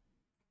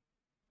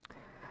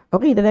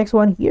 Okay, the next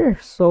one here.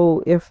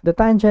 So if the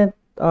tangent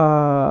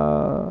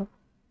power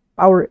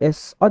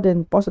is odd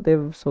and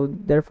positive, so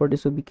therefore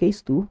this will be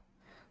case 2,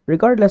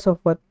 regardless of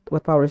what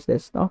power is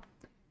this, no?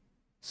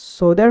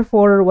 So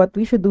therefore, what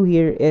we should do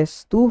here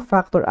is to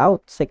factor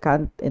out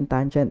secant and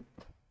tangent.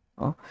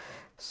 Oh.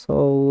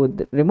 So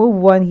remove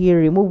 1 here,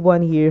 remove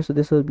 1 here. So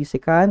this will be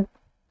secant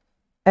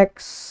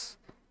x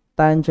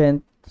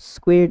tangent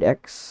squared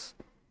x,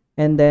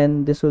 and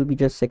then this will be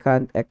just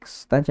secant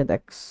x tangent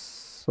x.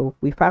 So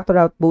we factor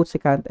out both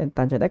secant and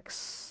tangent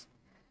x.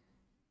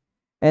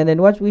 And then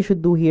what we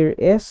should do here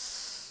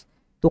is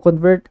to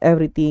convert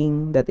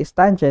everything that is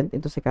tangent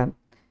into secant.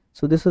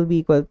 So this will be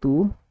equal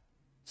to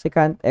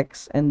secant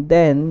x, and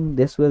then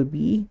this will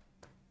be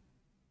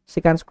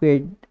secant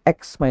squared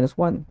x minus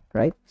 1,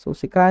 right? So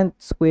secant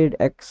squared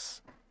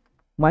x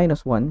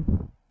minus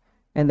 1,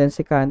 and then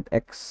secant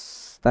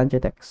x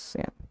tangent x.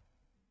 Yeah.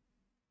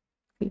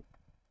 Okay.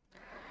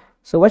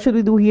 So what should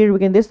we do here? We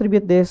can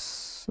distribute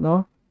this,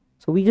 no?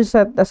 So we just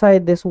set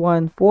aside this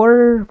one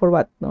for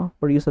what, no?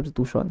 For u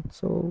substitution.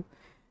 So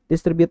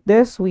distribute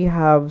this. We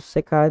have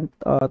secant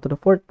to the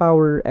 4th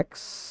power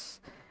x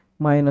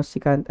minus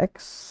secant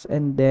x,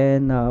 and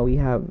then we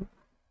have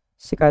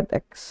secant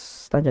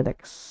x tangent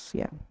x.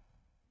 Yeah.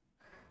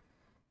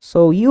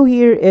 So u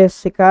here is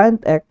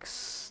secant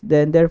x,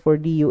 then therefore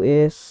du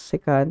is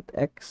secant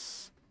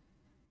x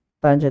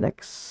tangent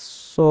x.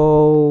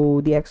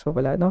 So dx pa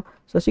pala, no?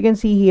 So as you can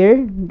see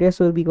here, this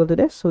will be equal to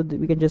this. So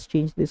we can just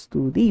change this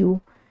to du,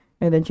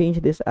 and then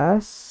change this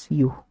as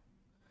u.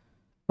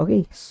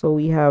 Okay, so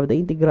we have the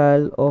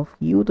integral of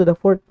u to the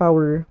 4th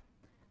power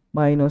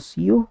minus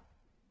u,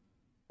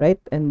 right?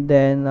 And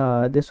then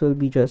this will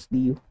be just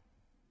du.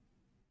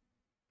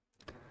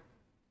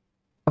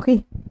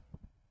 Okay.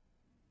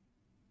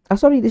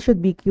 Sorry, this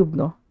should be cube,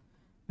 no?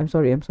 I'm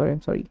sorry.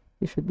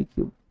 This should be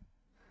cube.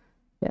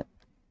 Yeah.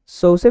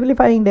 So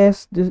simplifying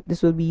this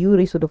will be u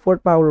raised to the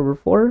 4th power over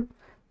 4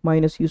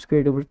 minus u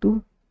squared over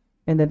 2,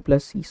 and then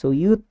plus c. So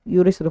u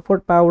raised to the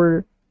 4th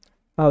power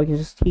We can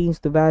just change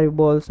the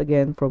variables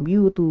again from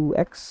u to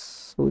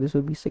x. So this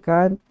will be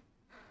secant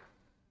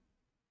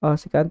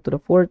secant to the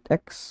fourth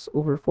x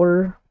over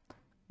 4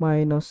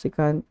 minus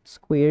secant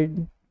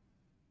squared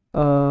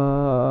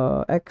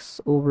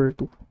x over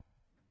 2,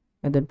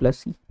 and then plus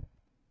c.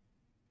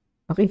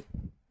 Okay,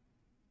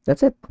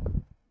 that's it.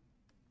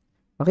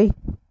 Okay,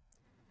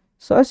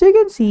 so as you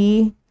can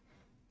see,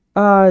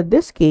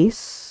 this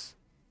case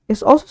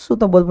is also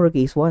suitable for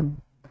case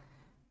 1.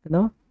 You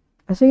know,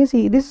 as you can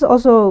see, this is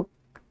also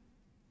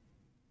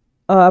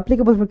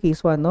applicable for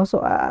case 1. No,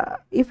 so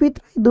if we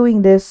try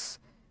doing this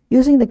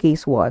using the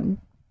case 1,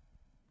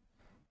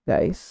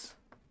 guys,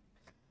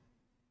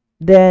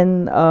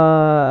 then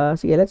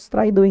so yeah, let's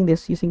try doing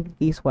this using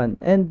case 1,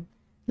 and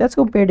let's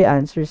compare the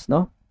answers.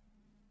 No,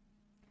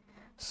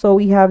 so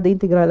we have the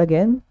integral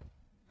again.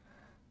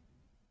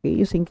 Okay,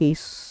 using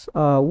case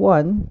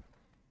 1,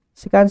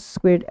 secant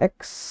squared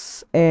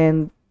x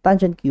and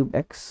tangent cube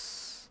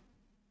x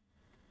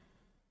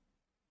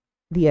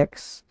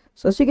dx.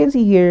 So as you can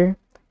see here,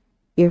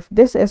 if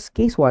this is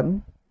case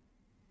 1,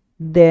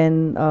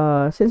 then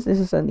since this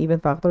is an even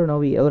factor, now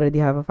we already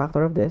have a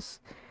factor of this,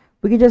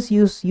 we can just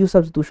use u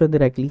substitution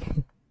directly.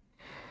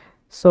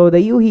 So the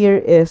u here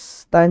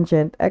is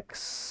tangent x,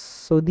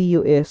 so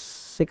du is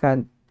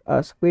secant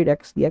squared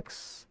x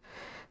dx.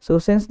 So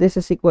since this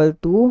is equal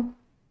to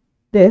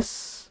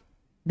this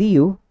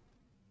du,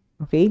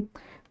 okay,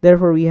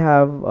 therefore we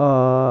have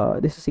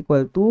this is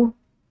equal to,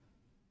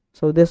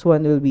 so this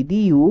one will be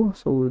du,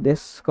 so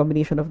this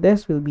combination of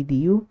this will be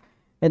du,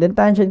 and then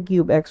tangent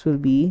cube x will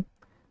be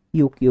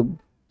u cube.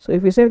 So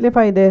if we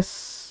simplify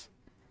this,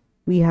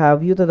 we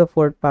have u to the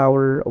fourth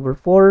power over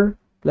 4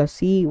 plus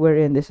c,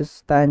 wherein this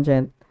is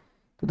tangent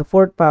to the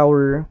fourth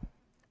power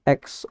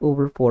x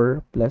over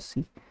 4 plus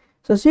c.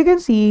 So as you can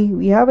see,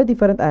 we have a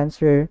different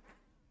answer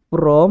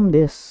from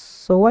this.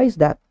 So why is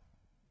that?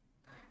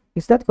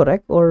 Is that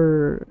correct,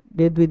 or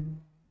did we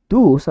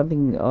do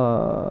something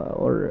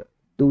or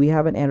do we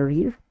have an error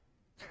here?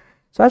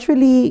 So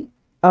actually,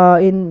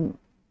 in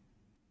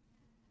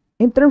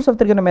terms of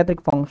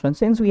trigonometric functions,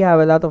 since we have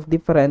a lot of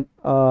different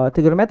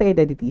trigonometric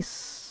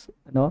identities,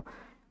 you know,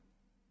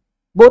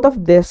 both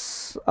of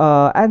these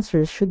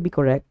answers should be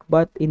correct,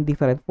 but in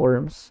different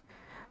forms.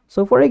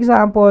 So for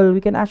example,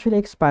 we can actually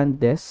expand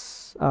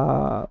this.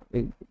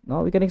 We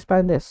can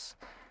expand this.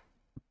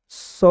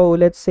 So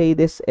let's say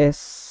this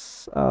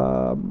is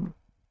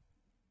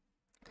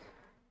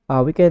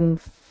we can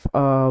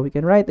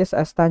write this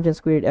as tangent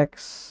squared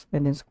x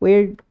and then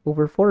squared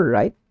over 4,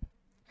 right?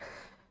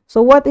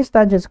 So what is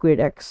tangent squared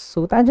x?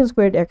 So tangent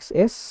squared x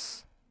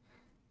is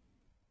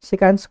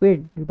secant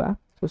squared, diba?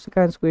 So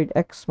secant squared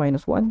x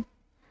minus 1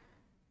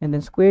 and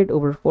then squared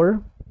over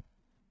 4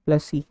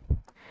 plus c.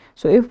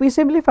 So if we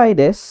simplify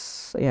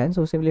this, ayan,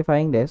 so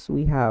simplifying this,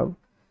 we have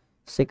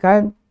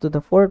secant to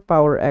the fourth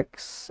power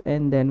x,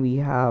 and then we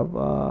have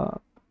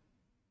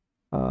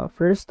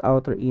first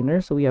outer inner,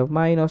 so we have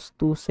minus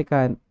 2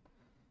 secant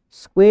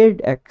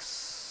squared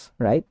x,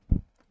 right?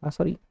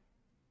 Sorry,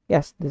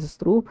 yes, this is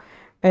true,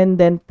 and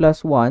then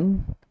plus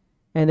 1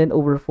 and then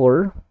over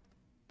 4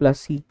 plus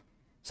c.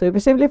 So if we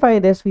simplify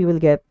this, we will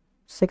get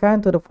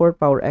secant to the fourth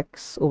power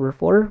x over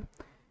 4,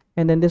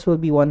 and then this will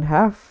be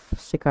 1/2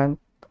 secant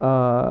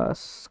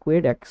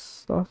squared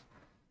x, so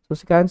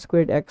secant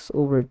squared x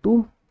over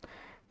 2,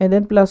 and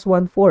then plus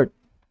 1/4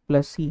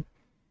 plus c.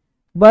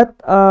 But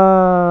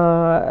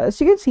as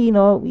you can see,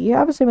 we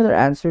have a similar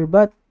answer,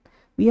 but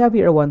we have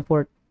here a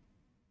 1/4.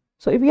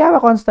 So if we have a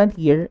constant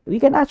here, we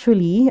can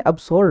actually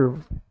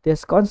absorb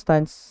this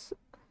constants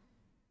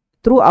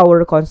through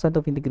our constant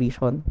of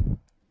integration.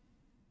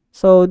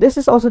 So this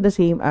is also the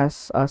same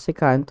as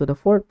secant to the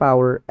fourth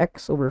power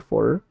x over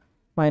 4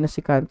 minus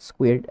secant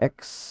squared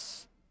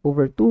x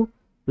over 2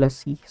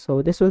 plus c.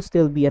 So this will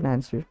still be an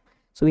answer.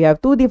 So we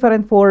have two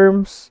different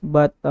forms,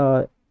 but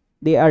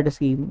they are the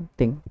same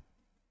thing.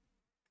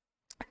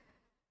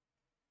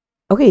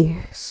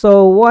 Okay,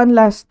 so one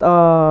last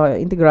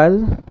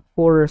integral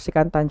for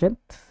secant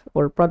tangent,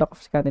 or product of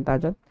secant and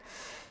tangent.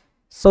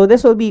 So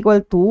this will be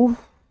equal to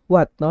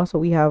what? No, so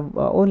we have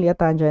only a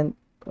tangent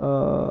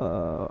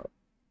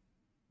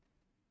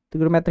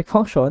trigonometric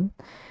function,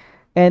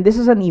 and this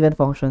is an even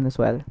function as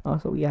well.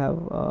 So we have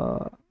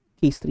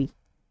case 3.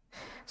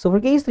 So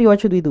for case 3, what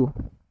should we do?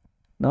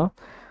 No,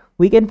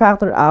 we can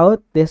factor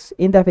out this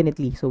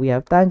indefinitely. So we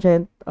have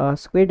tangent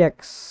squared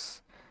x.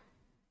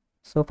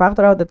 So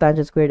factor out the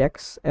tangent squared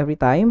x every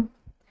time,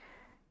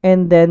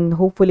 and then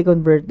hopefully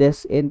convert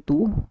this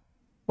into,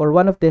 or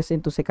one of this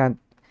into secant.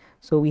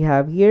 So we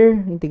have here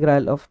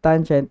integral of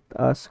tangent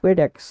squared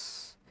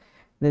x.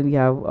 Then we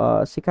have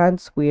secant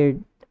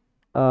squared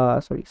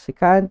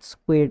secant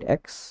squared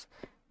x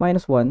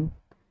minus 1,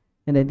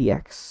 and then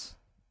dx.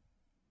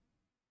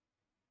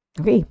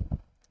 Okay,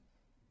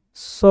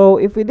 so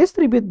if we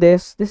distribute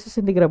this is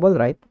integrable,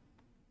 right?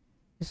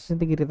 This is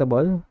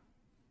integratable.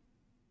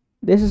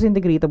 This is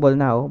integratable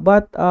now,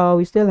 but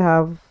we still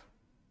have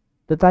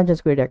the tangent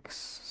squared x.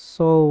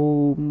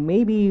 So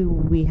maybe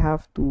we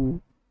have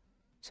to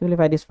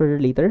simplify this further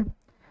later.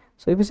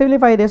 So if we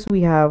simplify this,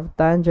 we have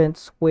tangent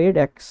squared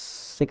x,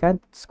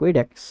 secant squared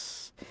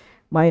x,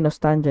 minus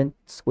tangent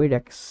squared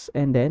x,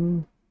 and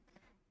then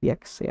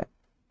dx. Yeah.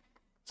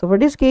 So for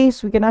this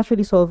case, we can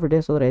actually solve for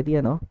this already,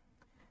 you know.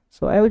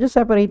 So I will just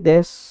separate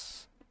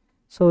this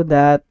so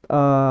that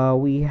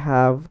we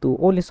have to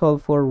only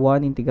solve for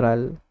one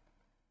integral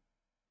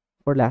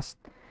for last.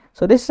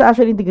 So this is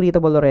actually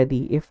integratable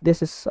already. If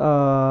this is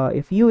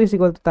if u is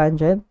equal to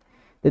tangent,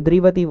 the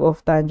derivative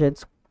of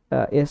tangent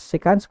is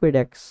secant squared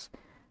x.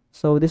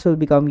 So this will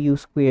become u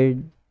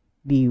squared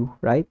du,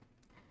 right?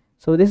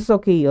 So this is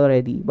okay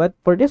already. But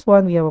for this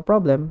one, we have a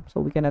problem. So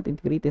we cannot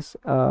integrate this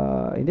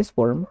in this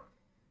form.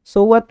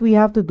 So what we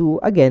have to do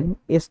again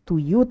is to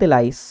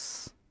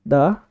utilize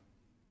the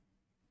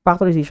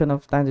factorization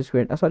of tangent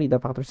squared. Sorry, the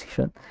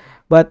factorization,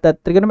 but the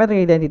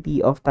trigonometric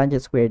identity of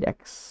tangent squared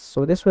x.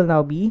 So this will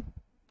now be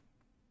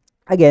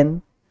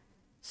again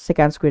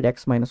secant squared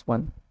x minus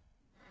 1.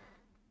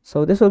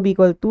 So this will be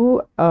equal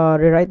to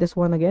rewrite this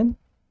one again.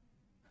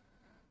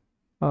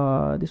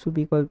 This will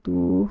be equal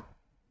to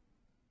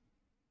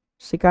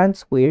secant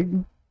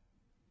squared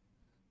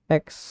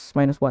x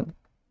minus 1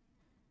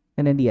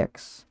 and then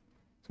dx.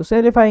 So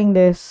simplifying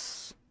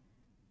this,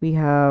 we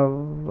have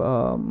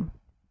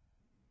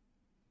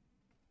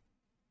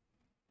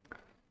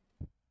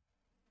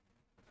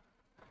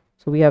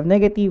so we have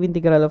negative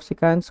integral of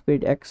secant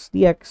squared x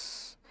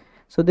dx.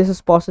 So this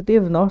is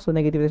positive, no? So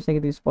negative is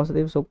negative is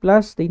positive. So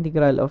plus the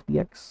integral of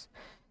dx.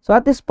 So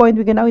at this point,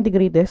 we can now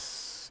integrate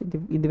this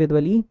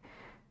individually.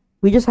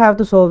 We just have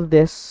to solve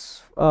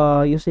this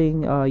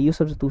using u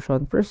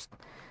substitution first.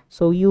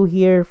 So u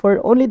here,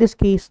 for only this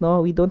case, no,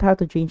 we don't have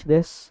to change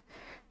this.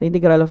 The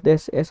integral of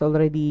this is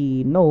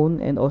already known,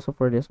 and also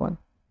for this one.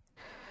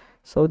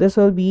 So this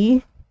will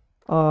be,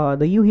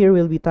 the u here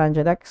will be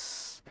tangent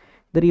x.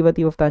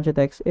 Derivative of tangent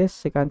x is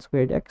secant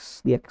squared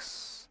x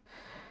dx.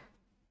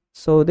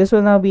 So this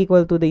will now be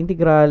equal to the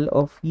integral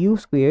of u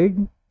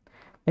squared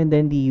and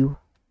then du.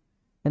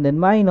 And then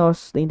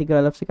minus the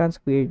integral of secant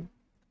squared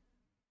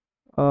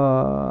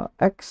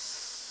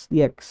x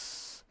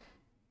dx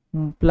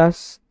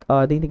plus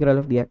the integral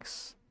of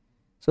dx.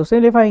 So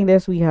simplifying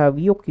this, we have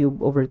u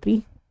cubed over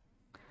 3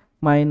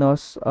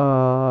 minus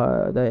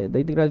the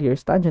integral here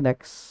is tangent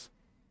x,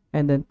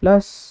 and then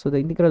plus, so the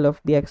integral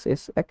of dx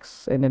is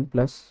x, and then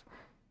plus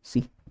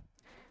c.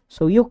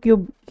 So u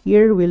cubed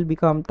here will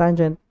become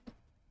tangent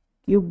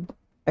cube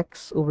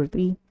x over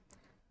 3,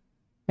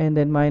 and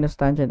then minus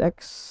tangent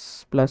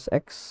x plus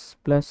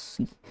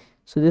c.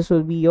 So this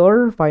will be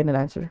your final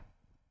answer.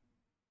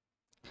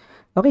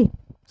 Okay,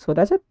 so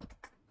that's it.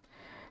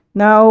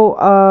 Now,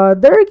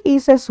 there are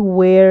cases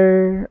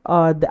where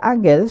the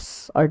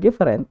angles are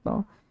different,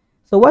 no?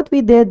 So what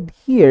we did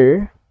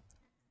here,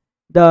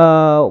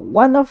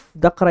 one of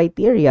the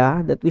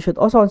criteria that we should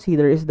also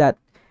consider is that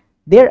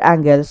their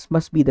angles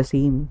must be the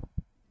same.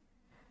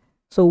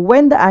 So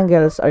when the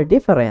angles are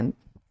different,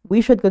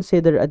 we should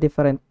consider a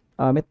different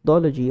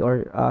methodology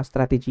or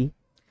strategy.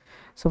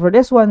 So for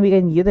this one, we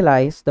can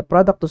utilize the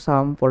product to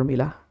sum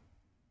formula.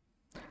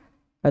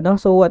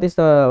 So what is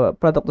the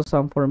product to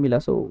sum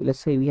formula? So let's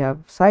say we have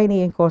sine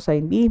A and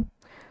cosine B.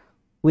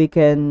 We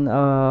can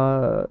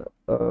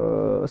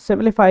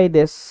simplify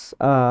this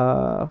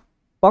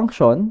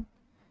function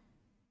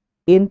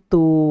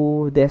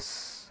into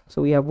this.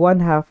 So we have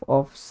 1/2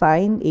 of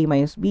sine A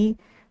minus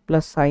B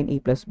plus sine A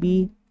plus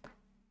B,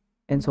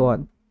 and so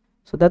on.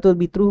 So that will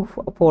be true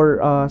for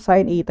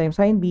sine A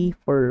times sine B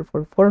for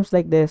forms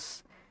like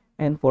this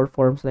and for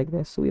forms like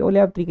this. So we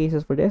only have 3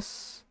 cases for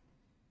this.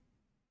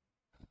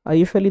 I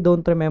usually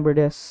don't remember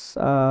this.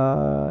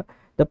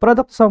 The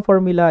product sum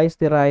formula is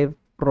derived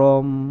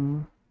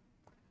from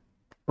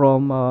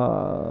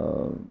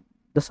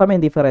the sum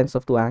and difference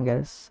of two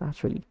angles,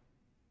 actually.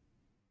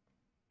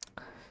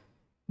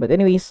 But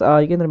anyways,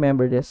 you can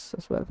remember this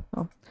as well.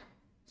 No?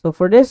 So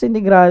for this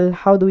integral,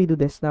 how do we do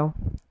this now?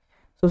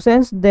 So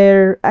since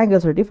their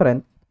angles are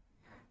different,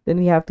 then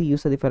we have to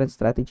use a different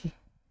strategy.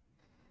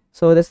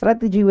 So the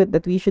strategy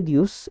that we should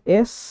use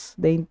is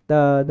the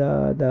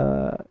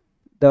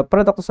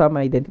product of sum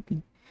identity.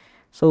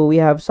 So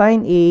we have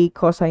sine A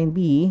cosine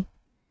B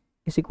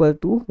is equal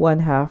to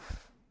 1/2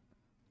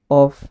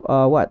 of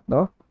what,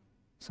 no?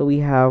 So we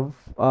have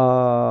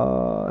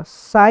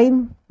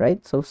sine,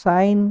 right? So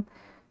sine,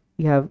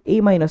 we have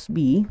A minus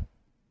B,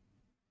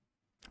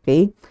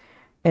 okay?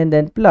 And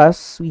then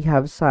plus, we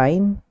have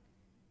sine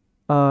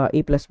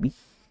A plus B.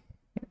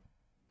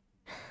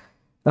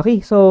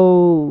 Okay,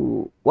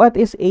 so what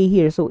is A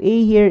here? So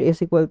A here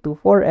is equal to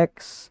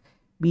 4x,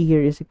 B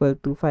here is equal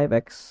to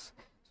 5x.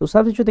 So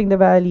substituting the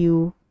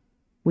value,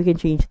 we can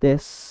change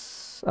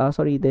this,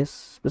 this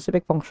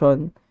specific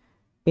function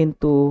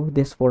into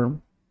this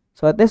form.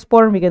 So at this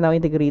form, we can now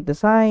integrate the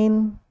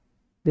sine.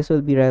 This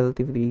will be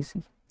relatively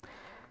easy.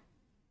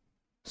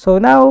 So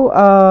now,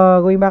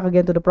 going back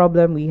again to the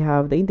problem, we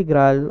have the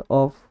integral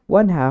of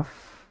 1/2,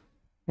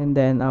 and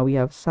then we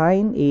have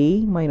sine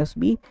A minus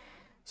B.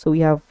 So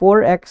we have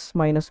 4x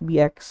minus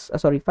bx,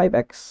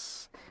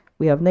 5x.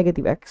 We have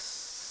negative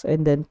x,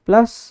 and then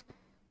plus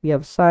we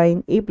have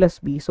sine a plus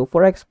b. So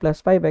 4x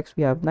plus 5x,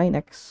 we have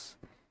 9x.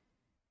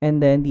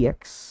 And then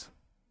dx.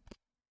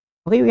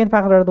 Okay, we can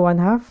factor out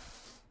 1/2.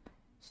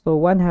 So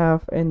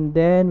 1/2, and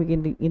then we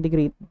can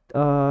integrate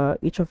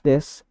each of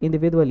this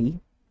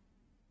individually.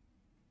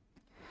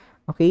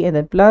 Okay, and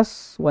then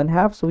plus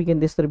 1/2, so we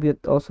can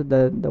distribute also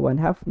the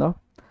 1/2, no?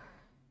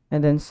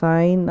 And then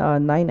sine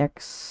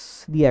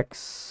 9x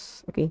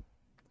dx. Okay,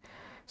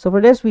 so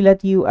for this, we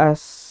let u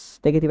as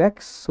negative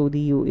x, so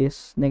du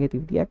is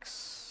negative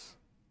dx.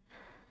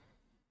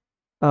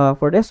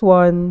 For this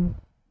one,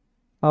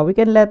 we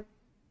can let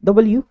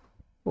w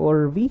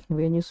or v,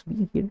 we can use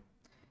v here.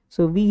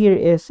 So v here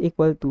is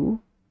equal to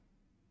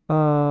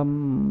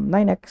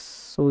 9x,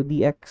 so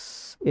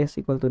dx is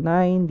equal to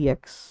 9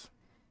 dx.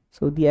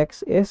 So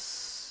dx is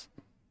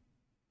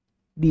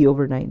d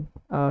over 9.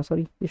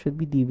 Sorry, this should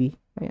be dv.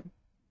 Ayan.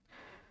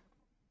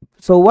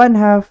 So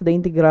 1/2 the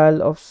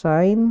integral of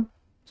sine,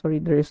 sorry,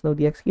 there is no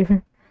dx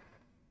here.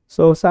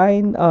 So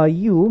sine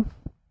u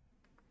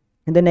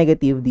and the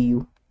negative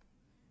du.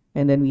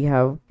 And then we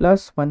have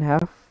plus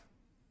 1/2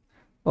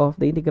 of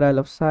the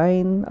integral of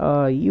sine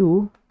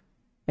u,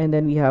 and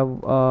then we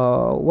have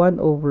 1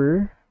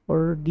 over,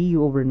 or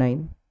du over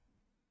 9.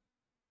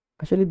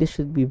 Actually, this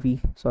should be v,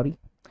 sorry,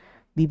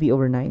 dv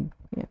over 9.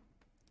 Yeah.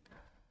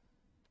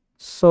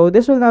 So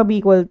this will now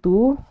be equal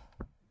to,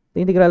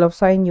 the integral of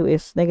sine u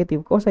is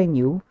negative cosine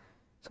u.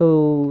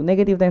 So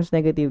negative times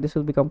negative, this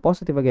will become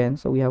positive again.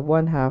 So we have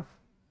 1/2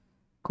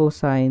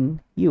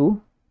 cosine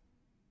u,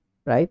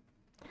 right?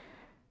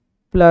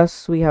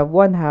 Plus we have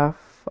 1/2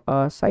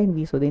 sine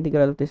v. So the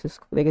integral of this is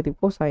negative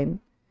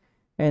cosine.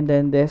 And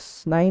then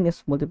this 9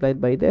 is multiplied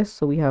by this.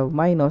 So we have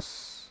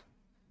minus,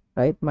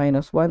 right?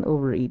 Minus 1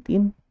 over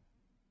 18.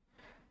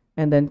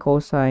 And then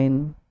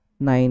cosine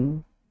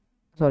 9,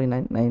 sorry,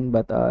 9,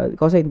 but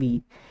cosine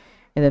v.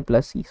 And then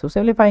plus c. So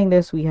simplifying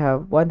this, we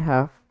have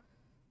 1/2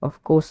 of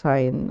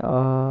cosine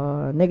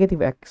negative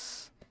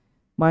x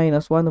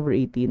minus 1 over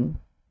 18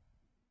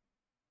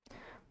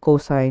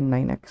 cosine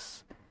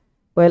 9x.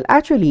 Well,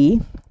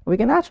 actually, we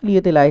can actually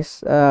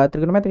utilize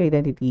trigonometric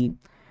identity,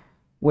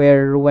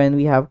 where when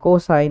we have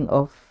cosine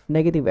of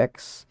negative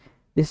x,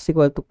 this is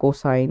equal to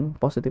cosine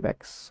positive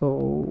x.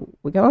 So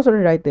we can also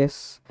rewrite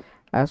this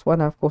as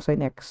 1/2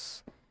 cosine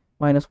x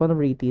minus 1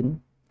 over 18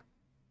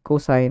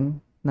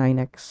 cosine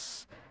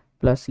 9x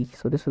plus c.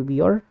 So this will be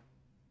your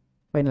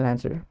final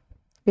answer.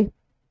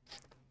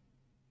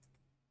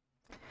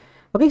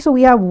 Okay, so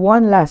we have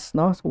one last,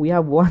 no? So we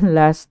have one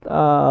last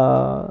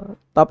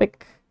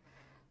topic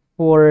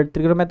for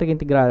trigonometric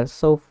integrals.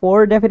 So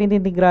for definite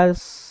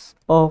integrals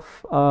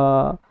of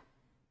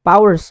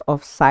powers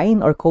of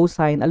sine or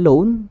cosine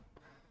alone,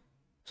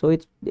 so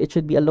it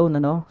should be alone,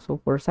 ano?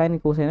 So for sine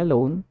and cosine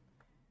alone,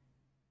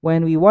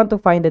 when we want to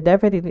find the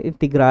definite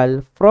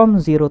integral from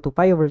 0 to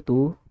pi over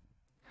 2,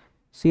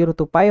 0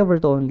 to pi over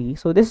 2 only.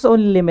 So this is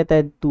only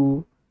limited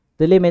to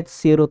the limits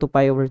 0 to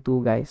pi over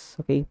 2, guys.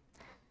 Okay.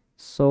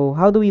 So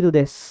how do we do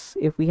this?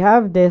 If we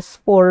have this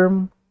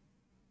form,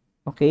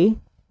 okay,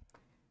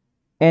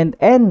 and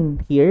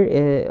n here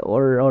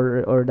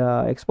or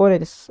the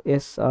exponent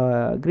is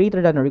greater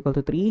than or equal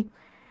to 3,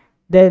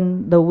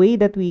 then the way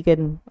that we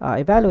can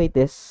evaluate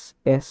this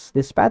is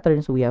this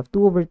pattern. So we have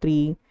 2 over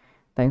 3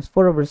 times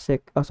 4 over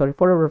 6,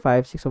 4 over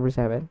 5, 6 over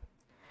 7.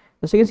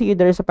 So you can see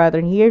there is a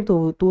pattern here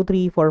to 2,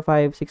 3, 4,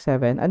 5, 6,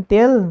 7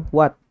 until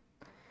what?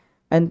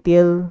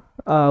 Until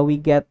we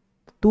get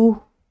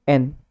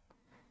 2n.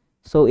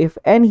 So if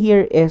n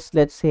here is,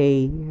 let's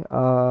say,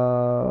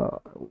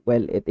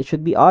 well, it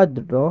should be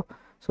odd, no?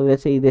 So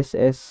let's say this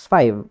is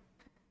 5.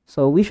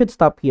 So we should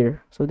stop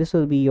here. So this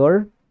will be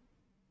your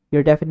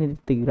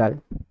definite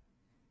integral.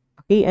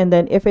 Okay, and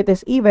then if it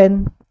is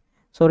even,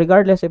 so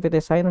regardless if it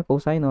is sine or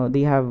cosine, no,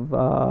 they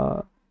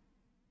are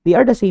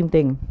the same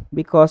thing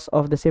because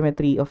of the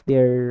symmetry of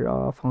their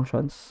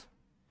functions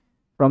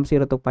from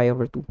 0 to pi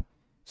over 2.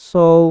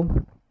 So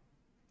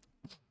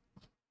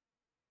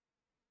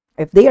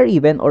if they are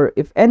even, or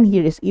if n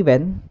here is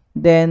even,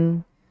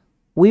 then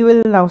we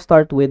will now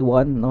start with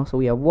 1, no? So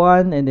we have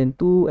 1 and then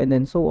 2 and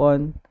then so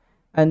on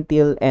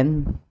until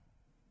n,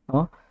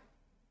 no?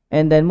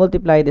 And then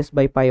multiply this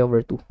by pi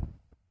over 2.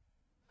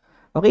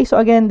 Okay, so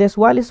again, this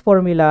Wallis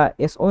formula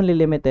is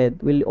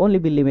will only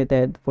be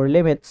limited for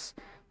limits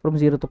from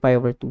 0 to pi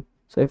over 2.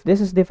 So if this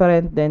is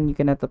different, then you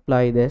cannot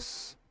apply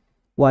this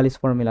Wallis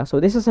formula. So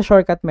this is a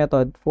shortcut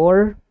method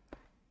for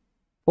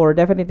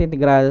definite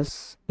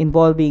integrals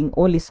involving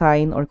only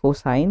sine or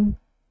cosine,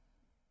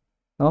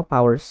 no,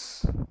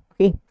 powers.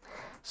 Okay,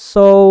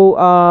 so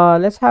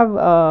let's have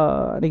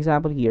an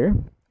example here.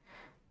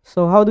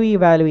 So how do we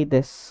evaluate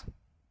this?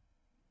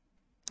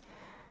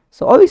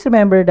 So always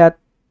remember that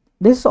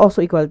this is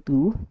also equal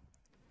to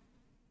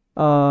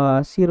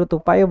 0 to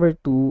pi over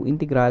 2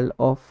 integral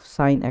of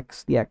sine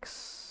x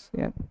dx.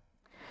 Yeah.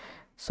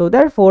 So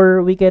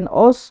therefore, we can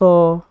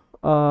also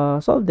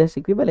solve this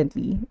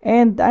equivalently,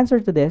 and the answer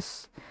to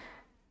this,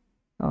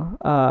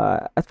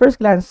 at first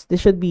glance, this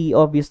should be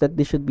obvious that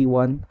this should be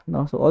 1.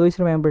 No? So always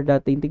remember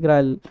that the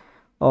integral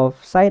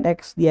of sine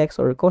x dx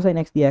or cosine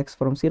x dx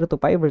from 0 to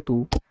pi over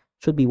 2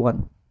 should be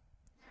 1.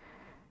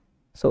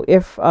 So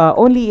if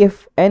only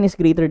if n is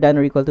greater than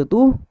or equal to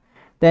 2,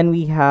 then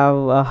we have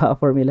a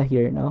formula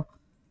here now.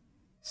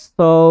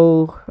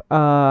 So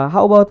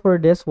how about for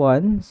this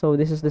one? So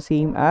this is the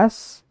same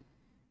as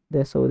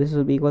this. So this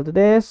will be equal to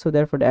this. So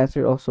therefore the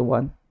answer also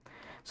 1.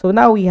 So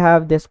now we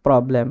have this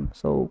problem.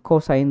 So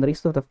cosine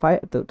raised to the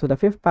to the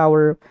fifth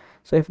power.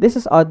 So if this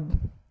is odd,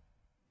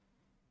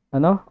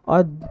 ano?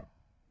 Odd.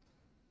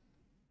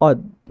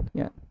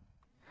 Yeah.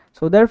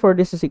 So therefore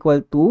this is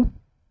equal to,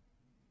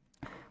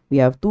 we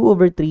have 2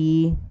 over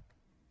 3,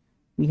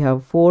 we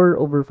have 4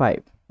 over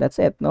 5. That's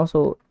it. No?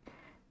 So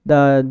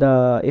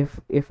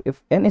if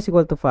n is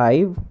equal to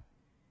 5,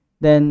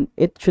 then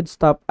it should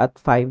stop at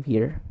 5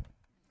 here.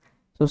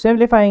 So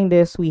simplifying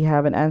this, we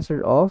have an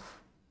answer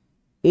of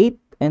 8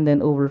 and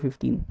then over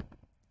 15.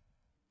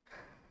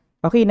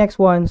 Okay, next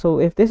one. So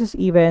if this is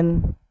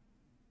even,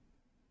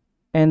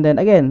 and then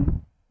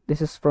again,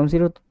 this is from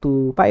 0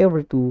 to pi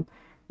over 2,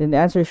 then the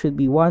answer should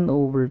be 1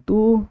 over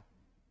 2,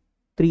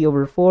 3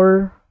 over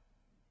 4,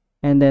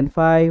 and then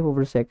 5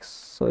 over 6.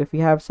 So if we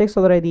have 6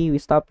 already, we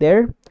stop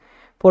there.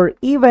 For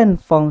even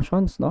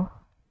functions, no,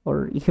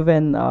 or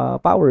even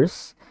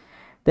powers,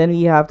 then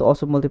we have to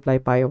also multiply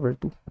pi over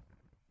 2.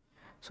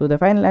 So the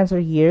final answer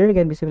here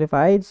can be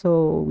simplified.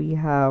 So we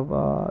have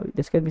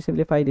this can be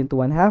simplified into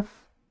 1/2,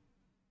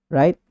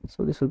 right?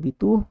 So this will be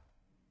 2.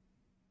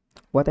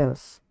 What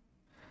else?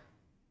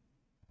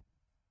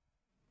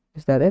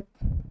 Is that it?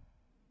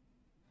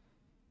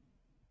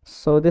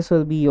 So this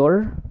will be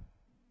your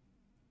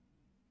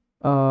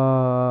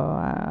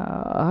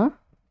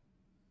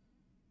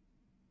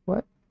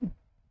what?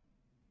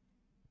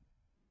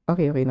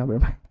 Okay, never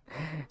mind.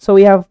 So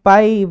we have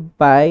pi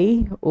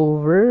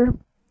over,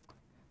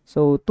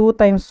 so 2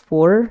 times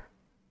 4,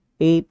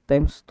 8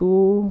 times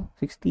 2,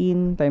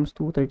 16 times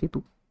 2,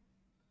 32.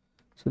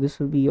 So this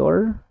will be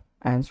your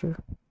answer.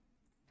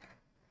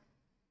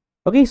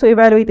 Okay, so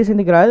evaluate this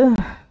integral.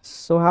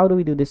 So how do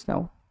we do this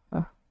now?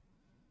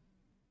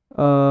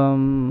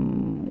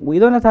 We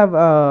do not have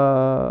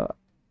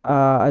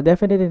a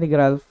definite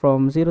integral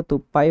from 0 to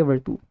pi over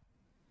 2.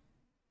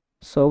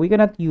 So we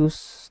cannot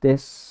use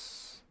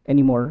this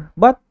anymore.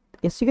 But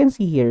as you can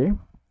see here,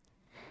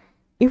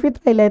 if we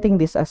try letting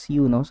this as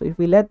u, no? So if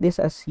we let this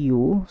as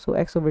u, so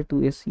x over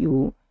 2 is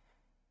u,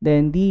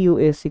 then du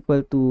is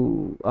equal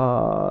to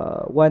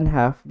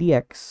 1/2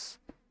 dx.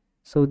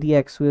 So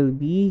dx will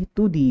be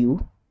 2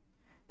 du.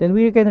 Then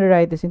we can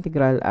rewrite this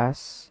integral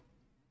as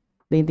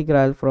the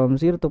integral from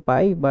 0 to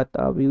pi, but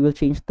we will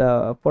change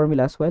the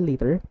formula as well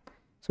later.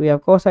 So we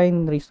have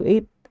cosine raised to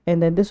 8,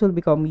 and then this will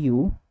become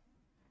u,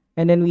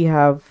 and then we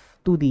have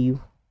 2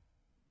 du,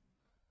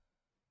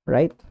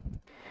 right?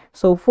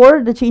 So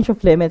for the change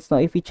of limits,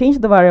 now if we change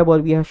the variable,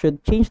 we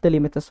should change the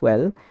limit as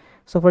well.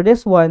 So for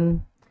this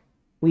one,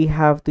 we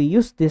have to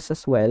use this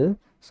as well.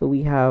 So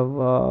we have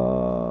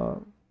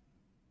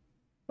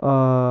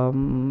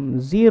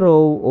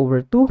 0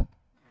 over 2,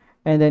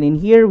 and then in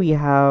here we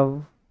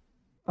have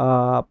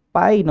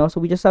pi, no? So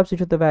we just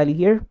substitute the value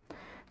here.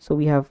 So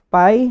we have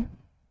pi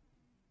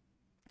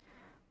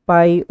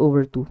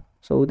over 2.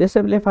 So this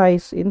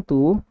simplifies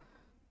into,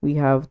 we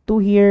have 2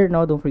 here.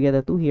 Now don't forget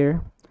the 2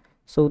 here.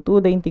 So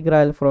 2 the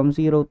integral from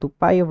 0 to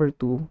pi over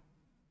 2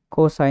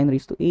 cosine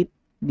raised to 8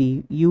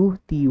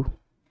 du.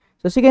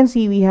 So as you can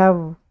see, we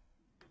have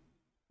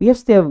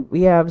still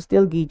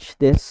gauged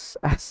this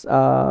as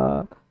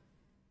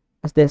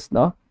this,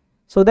 no?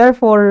 So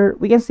therefore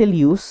we can still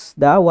use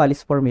the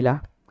Wallis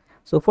formula.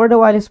 So for the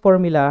Wallis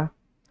formula,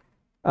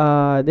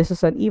 this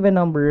is an even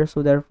number,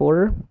 so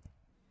therefore,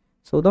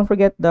 so don't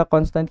forget the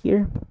constant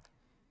here.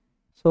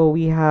 So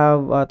we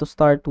have to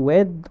start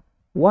with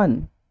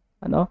 1,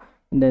 ano?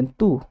 And then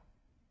 2,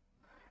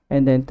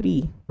 and then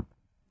 3,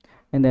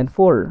 and then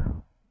 4,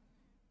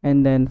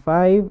 and then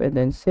 5, and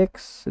then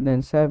 6, and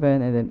then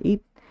 7, and then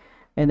 8,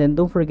 and then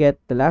don't forget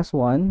the last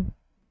one,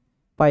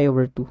 pi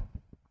over 2.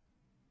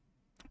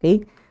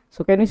 Okay,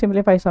 so can we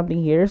simplify something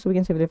here? So we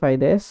can simplify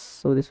this.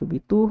 So this will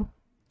be 2.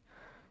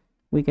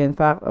 We can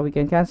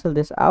cancel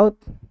this out.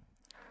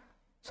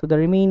 So the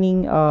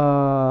remaining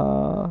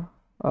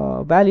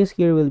values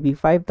here will be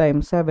 5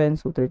 times 7,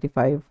 so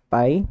 35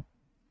 pi.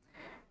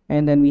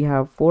 And then we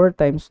have 4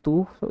 times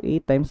 2, so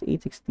 8 times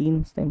 8,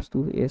 16 times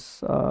 2 is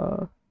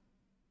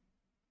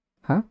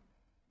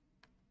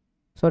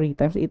sorry,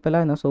 times 8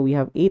 pala, no? So we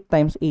have 8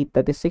 times 8,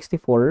 that is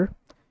 64,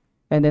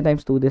 and then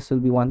times 2, this will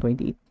be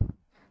 128.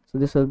 So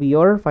this will be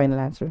your final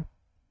answer.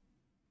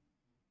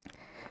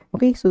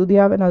 Okay, so do you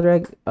have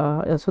another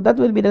so that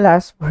will be the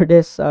last for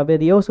this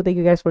video. So thank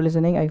you guys for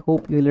listening. I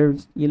hope you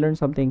learned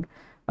something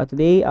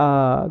today.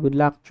 Good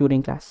luck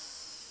during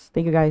class.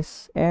 Thank you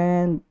guys,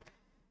 and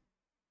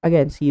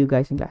again, see you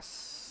guys in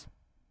class.